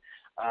 Wilson.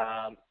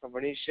 From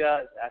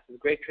Bernicia, asks,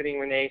 great training,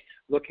 Rene.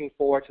 Looking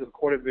forward to the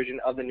recorded version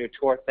of the new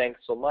tour. Thanks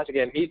so much.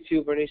 Again, me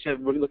too, Bernicia.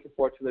 Really looking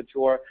forward to the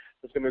tour.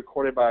 It's going to be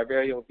recorded by our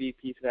very own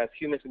VP. So that's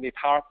humans. It's going to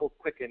be powerful,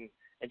 quick, and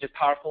just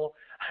powerful.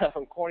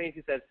 From Corny,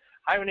 he says,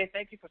 hi, Rene.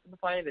 Thank you for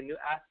simplifying the new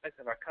aspects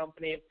of our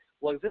company.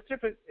 Will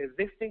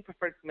existing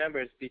preferred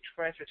members be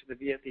transferred to the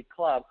VIP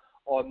club,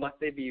 or must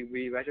they be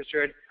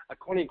re-registered?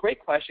 Corny, great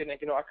question.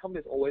 And, our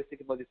company is always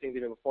thinking about these things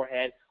even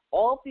beforehand.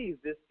 All of the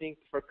existing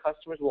preferred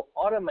customers will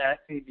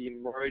automatically be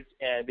merged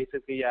and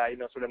basically,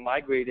 sort of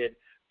migrated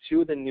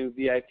to the new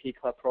VIP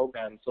club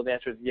program. So the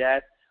answer is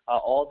yes.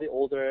 All the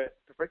older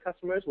preferred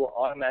customers will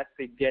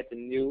automatically get the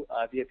new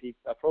VIP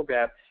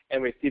program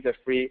and receive the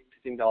free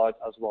 $15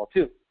 as well,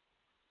 too.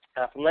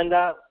 From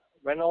Linda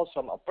Reynolds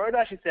from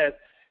Alberta, she says,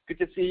 good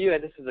to see you,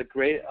 and this is a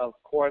great, of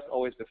course,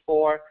 always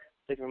before.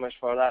 Thank you very much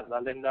for that.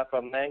 Linda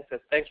from Mang says,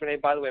 thanks, Rene.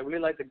 By the way, I really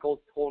like the gold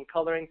tone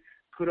coloring.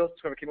 Kudos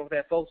to whoever came up with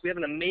that, folks. We have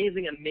an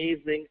amazing,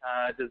 amazing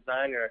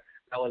designer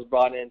that was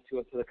brought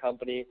into the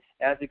company.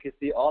 As you can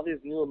see, all these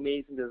new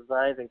amazing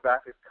designs and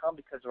graphics come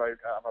because of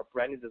our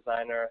brand new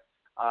designer.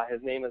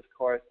 His name is, of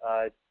course,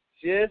 I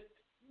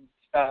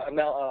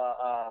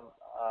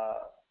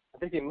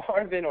think he's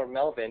Marvin or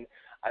Melvin.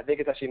 I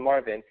think it's actually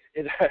Marvin.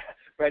 He's a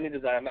brand new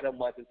designer. I met him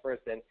once in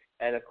person.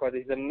 And, of course,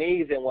 he's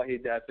amazing at what he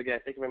does. So, again,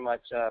 thank you very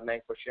much,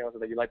 Mank, for sharing with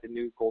us that you like the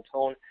new gold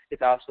tone.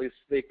 It's absolutely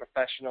sleek,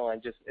 professional,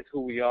 and just it's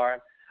who we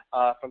are.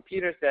 From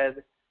Peter says,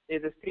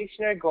 is the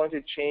stationery going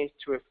to change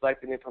to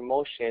reflect the new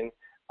promotion?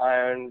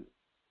 I'm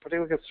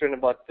particularly concerned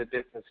about the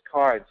business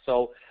card.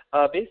 So,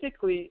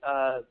 basically,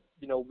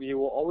 we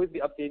will always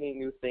be updating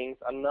new things.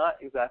 I'm not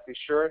exactly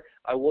sure.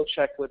 I will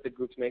check with the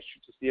group to make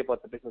sure to see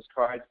about the business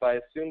cards, but I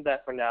assume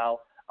that for now,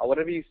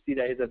 whatever you see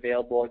that is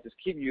available, just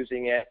keep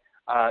using it.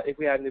 If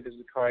we have new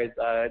business cards,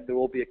 there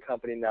will be a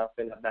company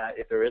announcement of that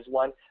if there is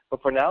one.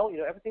 But for now,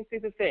 everything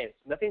stays the same.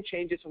 So nothing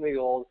changes from the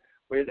old.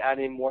 We're just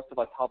adding more stuff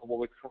on top of what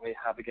we currently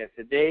have again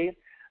today.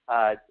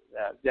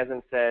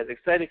 Desmond says,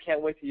 excited,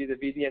 can't wait to use the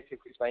VDM to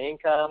increase my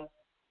income.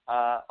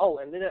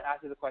 And Linda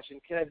asked the question,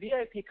 can a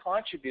VIP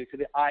contribute to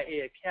the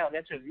IA account? The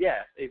answer is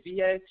yes. A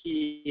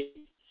VIP,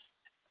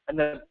 and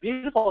the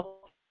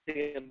beautiful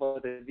thing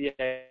about the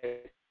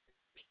VIP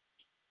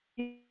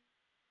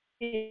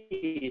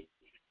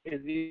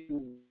is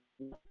you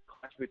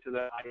contribute to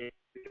the IA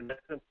because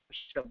that's going to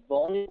push a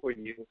volume for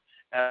you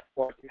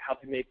for to help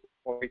you make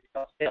more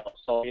retail sales.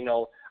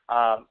 So,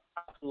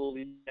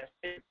 absolutely yes,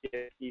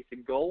 if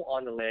you go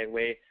on the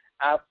layaway,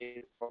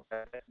 absolutely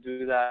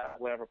do that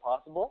whenever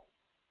possible.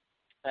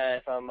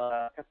 And from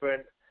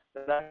Catherine,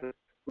 that's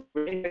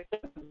the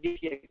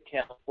VP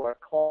account for a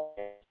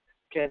client.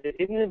 Can the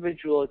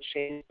individual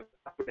change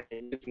the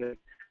business?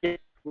 It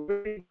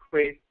really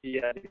creates the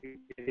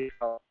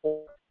account.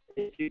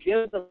 If you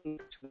give them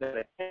to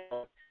that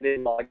account, they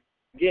log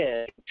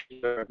in to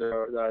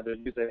their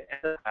user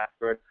and the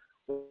password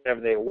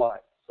whenever they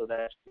want. So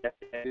that's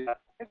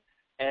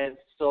and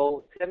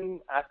so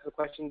Tim asked the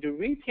question, do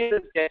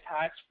retailers get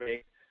tax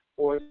breaks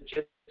or is it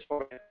just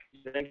for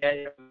then again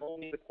you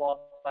only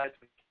qualify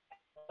to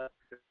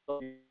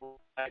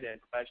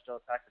professional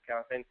tax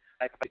accountant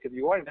because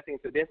you are investing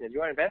into a business.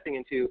 You are investing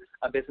into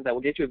a business that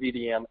will get you a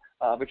VDM,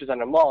 which is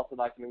under mall, so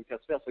like retail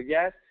sales. So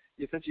yes,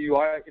 since you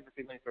are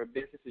investing money for a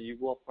business, so you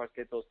will of course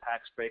get those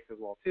tax breaks as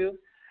well too.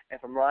 And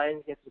from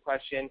Ryan, he answers the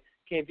question,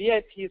 can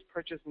VIPs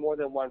purchase more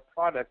than one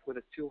product with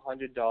a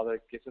 $200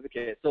 gift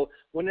certificate? So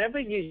whenever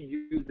you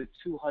use the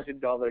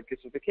 $200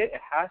 gift certificate,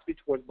 it has to be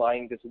towards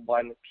buying this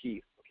one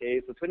piece.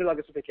 Okay, so $20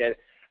 gift certificate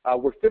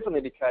works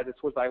differently because it's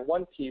towards buying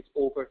one piece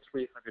over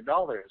 $300.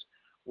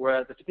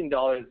 Whereas the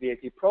 $15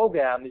 VIP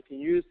program, you can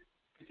use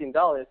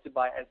 $15 to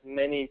buy as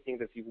many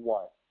things as you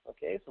want.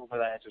 Okay, so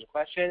hopefully that answers the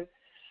question.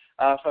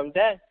 From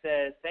Dan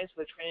says, thanks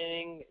for the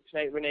training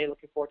tonight, Rene.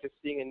 Looking forward to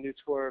seeing a new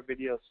tour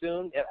video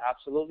soon. Yeah,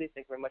 absolutely.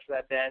 Thank you very much for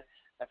that, Dan.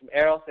 From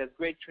Errol says,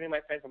 great training, my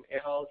friend. From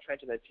Errol,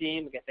 Trent, and the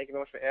team. Again, thank you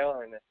very much for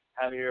Errol and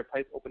having your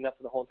place open up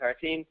for the whole entire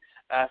team.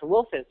 From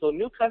Wilson, so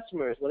new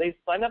customers, when they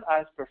sign up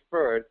as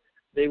preferred,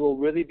 they will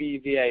really be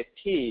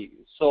VIP.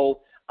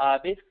 So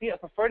basically, a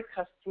preferred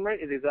customer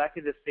is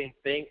exactly the same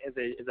thing as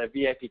a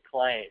VIP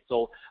client.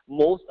 So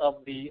most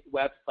of the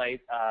website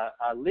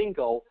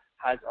lingo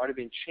has already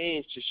been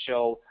changed to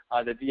show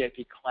the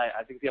VIP client.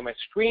 As you can see on my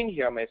screen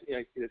here, as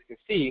you can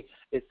see,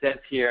 it says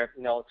here,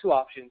 two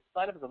options: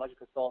 sign up as a luxury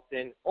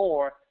consultant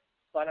or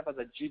sign up as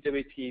a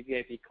GWT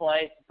VIP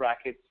client,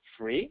 brackets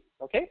free.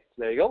 Okay, so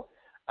there you go.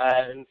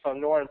 And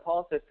from Nora and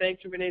Paul says,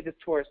 thank you, Rene. This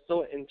tour is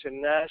so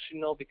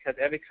international because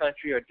every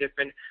country are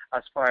different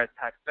as far as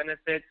tax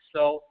benefits.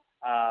 So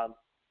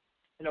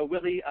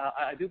really,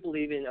 I do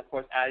believe in, of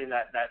course, adding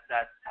that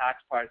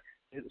tax part,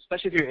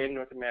 especially if you're in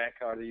North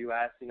America or the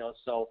U.S.,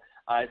 so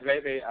it's very,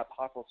 very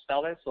powerful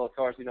seller. So, of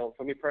course,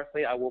 for me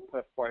personally, I will put,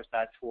 of course,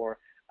 that tour,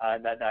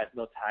 that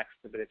little tax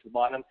stability to the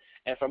bottom.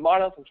 And for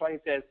Marlo, from Tony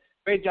says,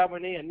 great job,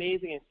 Rene.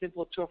 Amazing and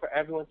simple tour for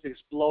everyone to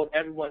explode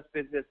everyone's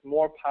business.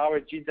 More power,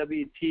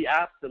 GWT,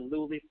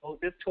 absolutely. So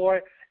this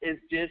tour is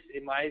just,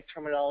 in my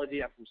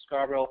terminology, I'm from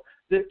Scarborough,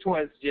 this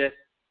tour is just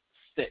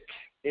sick.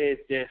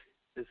 It's just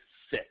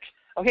sick.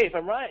 Okay,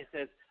 from Ryan, it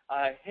says,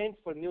 hint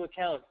for new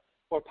accounts.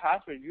 For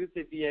password, use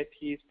the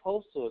VIP's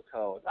postal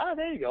code.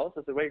 There you go.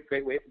 So it's a very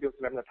great way for people to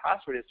remember the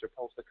password is their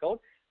postal code.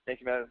 Thank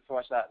you very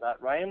much for that,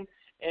 Ryan.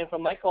 And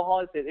from Michael Hall,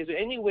 it says, is there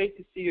any way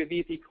to see your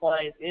VIP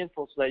clients'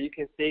 info so that you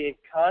can stay in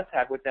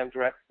contact with them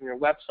directly from your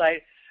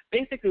website?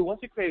 Basically, once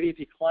you create a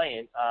VIP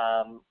client,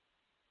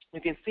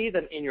 you can see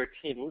them in your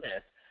team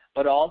list.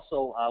 But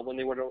also, when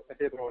they were to, if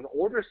they were to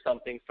order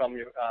something from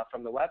your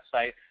from the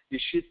website, you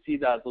should see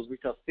those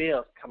retail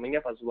sales coming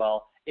up as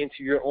well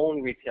into your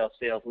own retail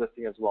sales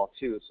listing as well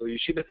too. So you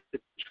should be able to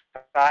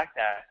track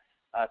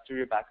that through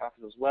your back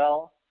office as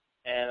well.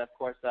 And of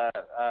course,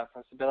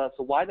 from Sabilla,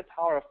 so why the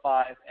power of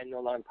 5 and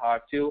no longer the power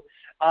of 2?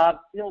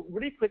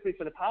 Really quickly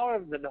for the power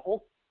of the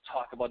whole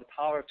talk about the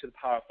power to the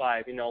power of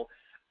 5.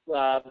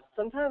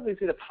 Sometimes we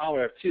see the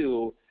power of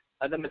 2.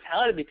 The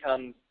mentality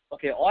becomes,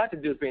 okay, all I have to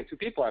do is bring 2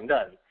 people, I'm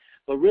done.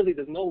 But really,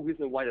 there's no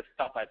reason why to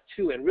stop at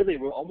 2. And really,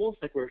 we're almost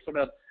like we're sort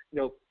of,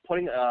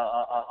 putting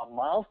a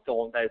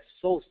milestone that is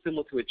so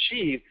simple to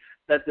achieve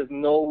that there's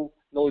no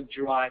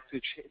drive to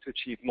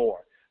achieve more.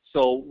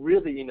 So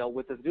really,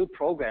 with this new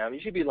program,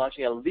 you should be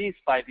launching at least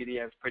 5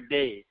 BDMs per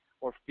day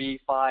or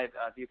 5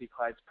 VIP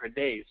clients per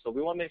day. So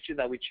we want to make sure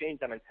that we change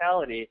that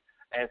mentality,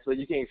 and so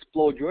you can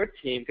explode your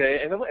team.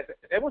 If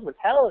everyone's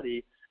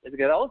mentality is to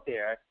get out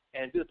there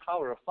and do the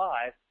power of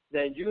 5,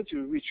 then you're going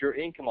to reach your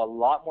income a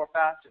lot more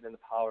faster than the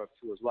power of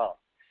 2 as well.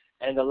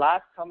 And the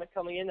last comment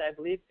coming in, I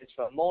believe, is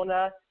from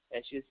Mona,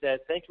 and she said,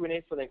 thank you,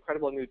 Rene, for the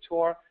incredible new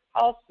tour.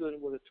 How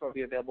soon will the tour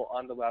be available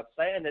on the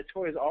website? And the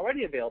tour is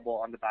already available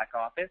on the back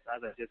office,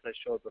 as I just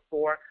showed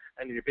before,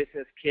 under your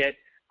business kit,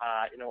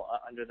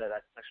 under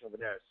that section over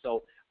there.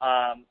 So,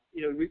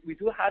 we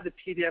do have the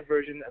PDF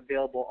version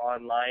available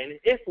online.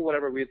 If for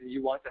whatever reason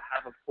you want to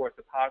have, of course,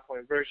 the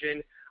PowerPoint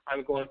version,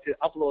 I'm going to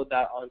upload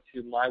that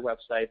onto my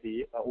website,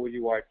 the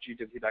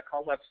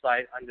OURGWT.com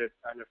website, under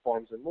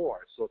forms and more.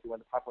 So if you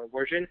want the PowerPoint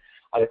version,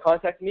 either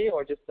contact me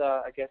or just,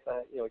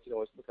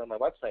 look on my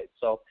website.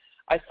 So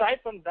aside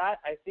from that,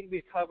 I think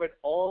we covered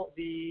all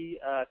the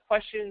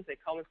questions and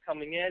comments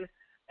coming in.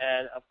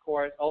 And of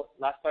course,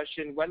 last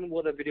question, when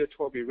will the video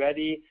tour be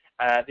ready?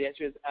 The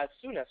answer is as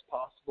soon as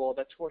possible.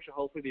 The tour should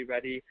hopefully be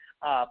ready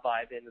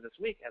by the end of this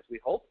week, as we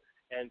hope.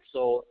 And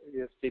so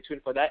stay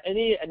tuned for that.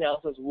 Any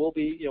announcements will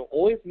be,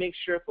 always make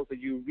sure that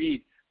you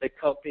read the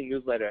company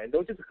newsletter. And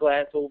don't just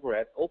glance over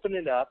it. Open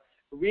it up.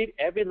 Read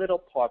every little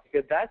part,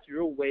 because that's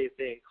your way of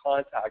staying in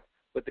contact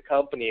with the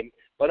company.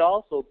 But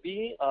also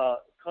be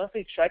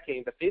constantly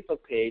checking the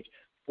Facebook page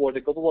for the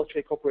Global World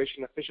Trade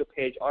Corporation official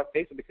page on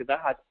Facebook, because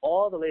that has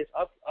all the latest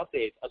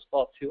updates as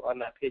well too on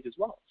that page as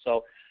well.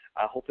 So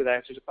hopefully that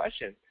answers the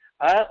question.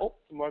 Some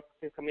more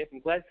things coming in from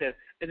Glenn says,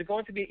 is it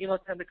going to be email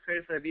template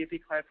created for the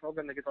VIP client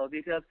program that gets all the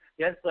details?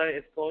 Yes, Glenn,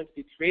 it's going to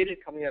be created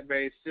coming up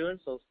very soon,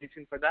 so stay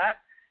tuned for that.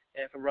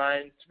 And from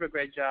Ryan, super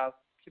great job.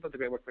 Keep up the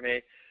great work,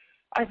 Rene.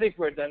 I think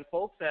we're done,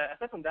 folks.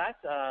 Aside from that,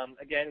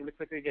 again, really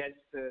quickly again,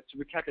 to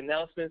recap the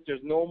announcements,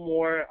 there's no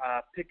more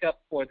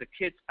pickup for the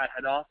kits at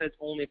head office,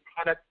 only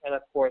product and,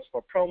 of course,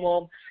 for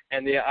promo,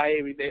 and the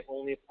IA rebate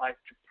only applies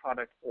to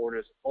product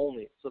orders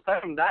only. So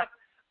aside from that,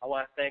 I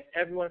want to thank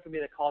everyone for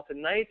being on the call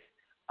tonight.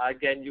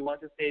 Again, you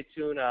want to stay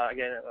tuned,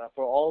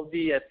 for all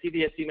the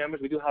CDSC members,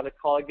 we do have a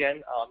call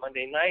again on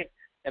Monday night,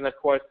 and, of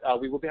course,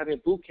 we will be having a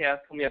boot camp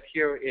coming up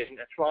here in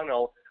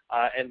Toronto,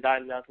 and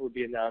that announcement will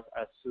be announced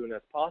as soon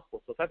as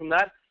possible. So aside from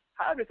that,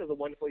 have yourself a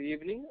wonderful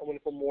evening, a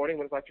wonderful morning, a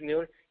wonderful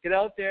afternoon. Get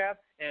out there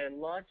and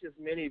launch as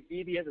many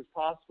BDS as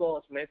possible.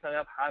 As many sign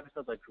up, have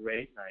yourself a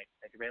great night.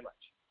 Thank you very much.